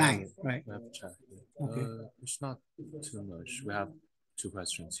 Yeah. The 9, right? We have a chat. Okay. It's not too much. We have 2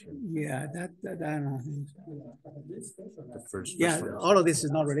 questions here. Yeah, that I don't know. The first Yeah, question. all of this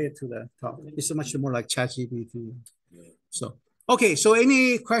is not related to the talk. It's so much more like ChatGPT. So, okay. So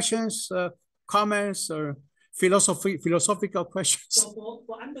any questions, comments, or philosophical questions? So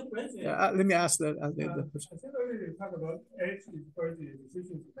for undergraduate, Let me ask the I think earlier you talked about edge is first the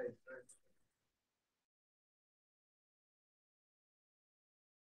decision to make, right?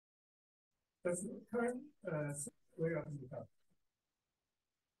 That's the current way of thinking about.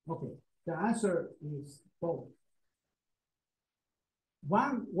 Okay, the answer is both.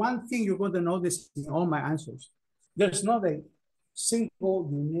 One thing you're going to notice in all my answers, there's not a single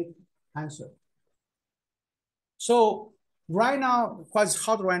unique answer. So right now, what's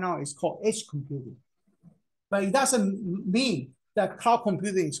hot right now is called edge computing. But it doesn't mean that cloud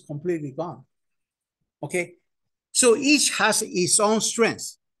computing is completely gone. Okay, so each has its own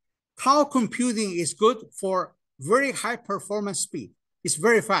strengths. Cloud computing is good for very high performance speed. It's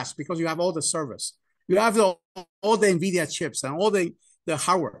very fast because you have all the servers. You have all the NVIDIA chips and all the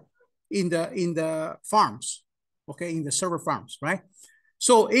hardware in the farms, okay, in the server farms, right?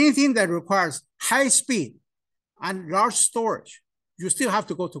 So anything that requires high speed and large storage, you still have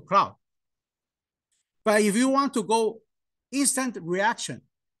to go to cloud. But if you want to go instant reaction,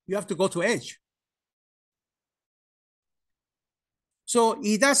 you have to go to edge. So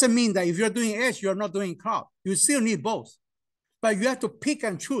it doesn't mean that if you're doing edge, you're not doing cloud. You still need both. But you have to pick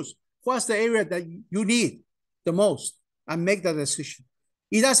and choose what's the area that you need the most and make that decision.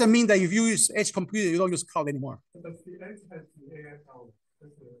 It doesn't mean that if you use edge computing, you don't use cloud anymore. But the edge has the AI power.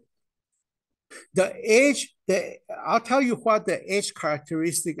 The edge, I'll tell you what the edge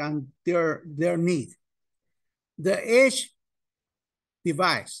characteristic and their need. The edge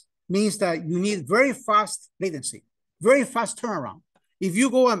device means that you need very fast latency, very fast turnaround. If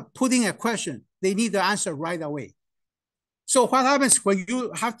you go and put in a question, they need the answer right away. So what happens when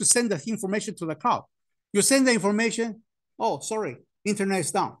you have to send the information to the cloud? You send the information, oh, sorry, internet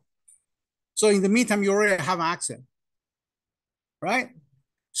is down. So in the meantime, you already have access, right?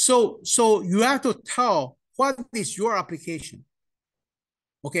 So you have to tell what is your application,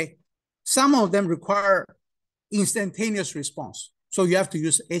 okay? Some of them require instantaneous response. So you have to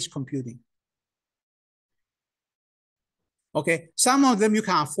use edge computing. Okay, some of them you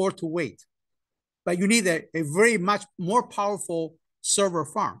can afford to wait, but you need a very much more powerful server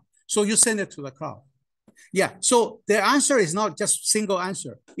farm. So you send it to the cloud. Yeah, so the answer is not just single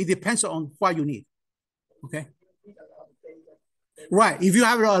answer. It depends on what you need, okay? Right, if you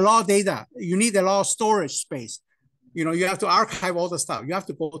have a lot of data, you need a lot of storage space. You know, you have to archive all the stuff. You have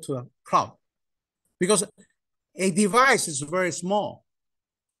to go to the cloud because a device is very small.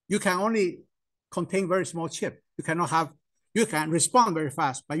 You can only contain very small chip. You cannot have, you can respond very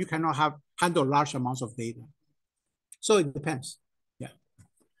fast, but you cannot handle large amounts of data. So it depends, yeah.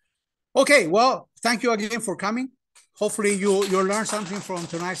 Okay, well, thank you again for coming. hopefully you learn something from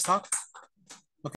tonight's talk.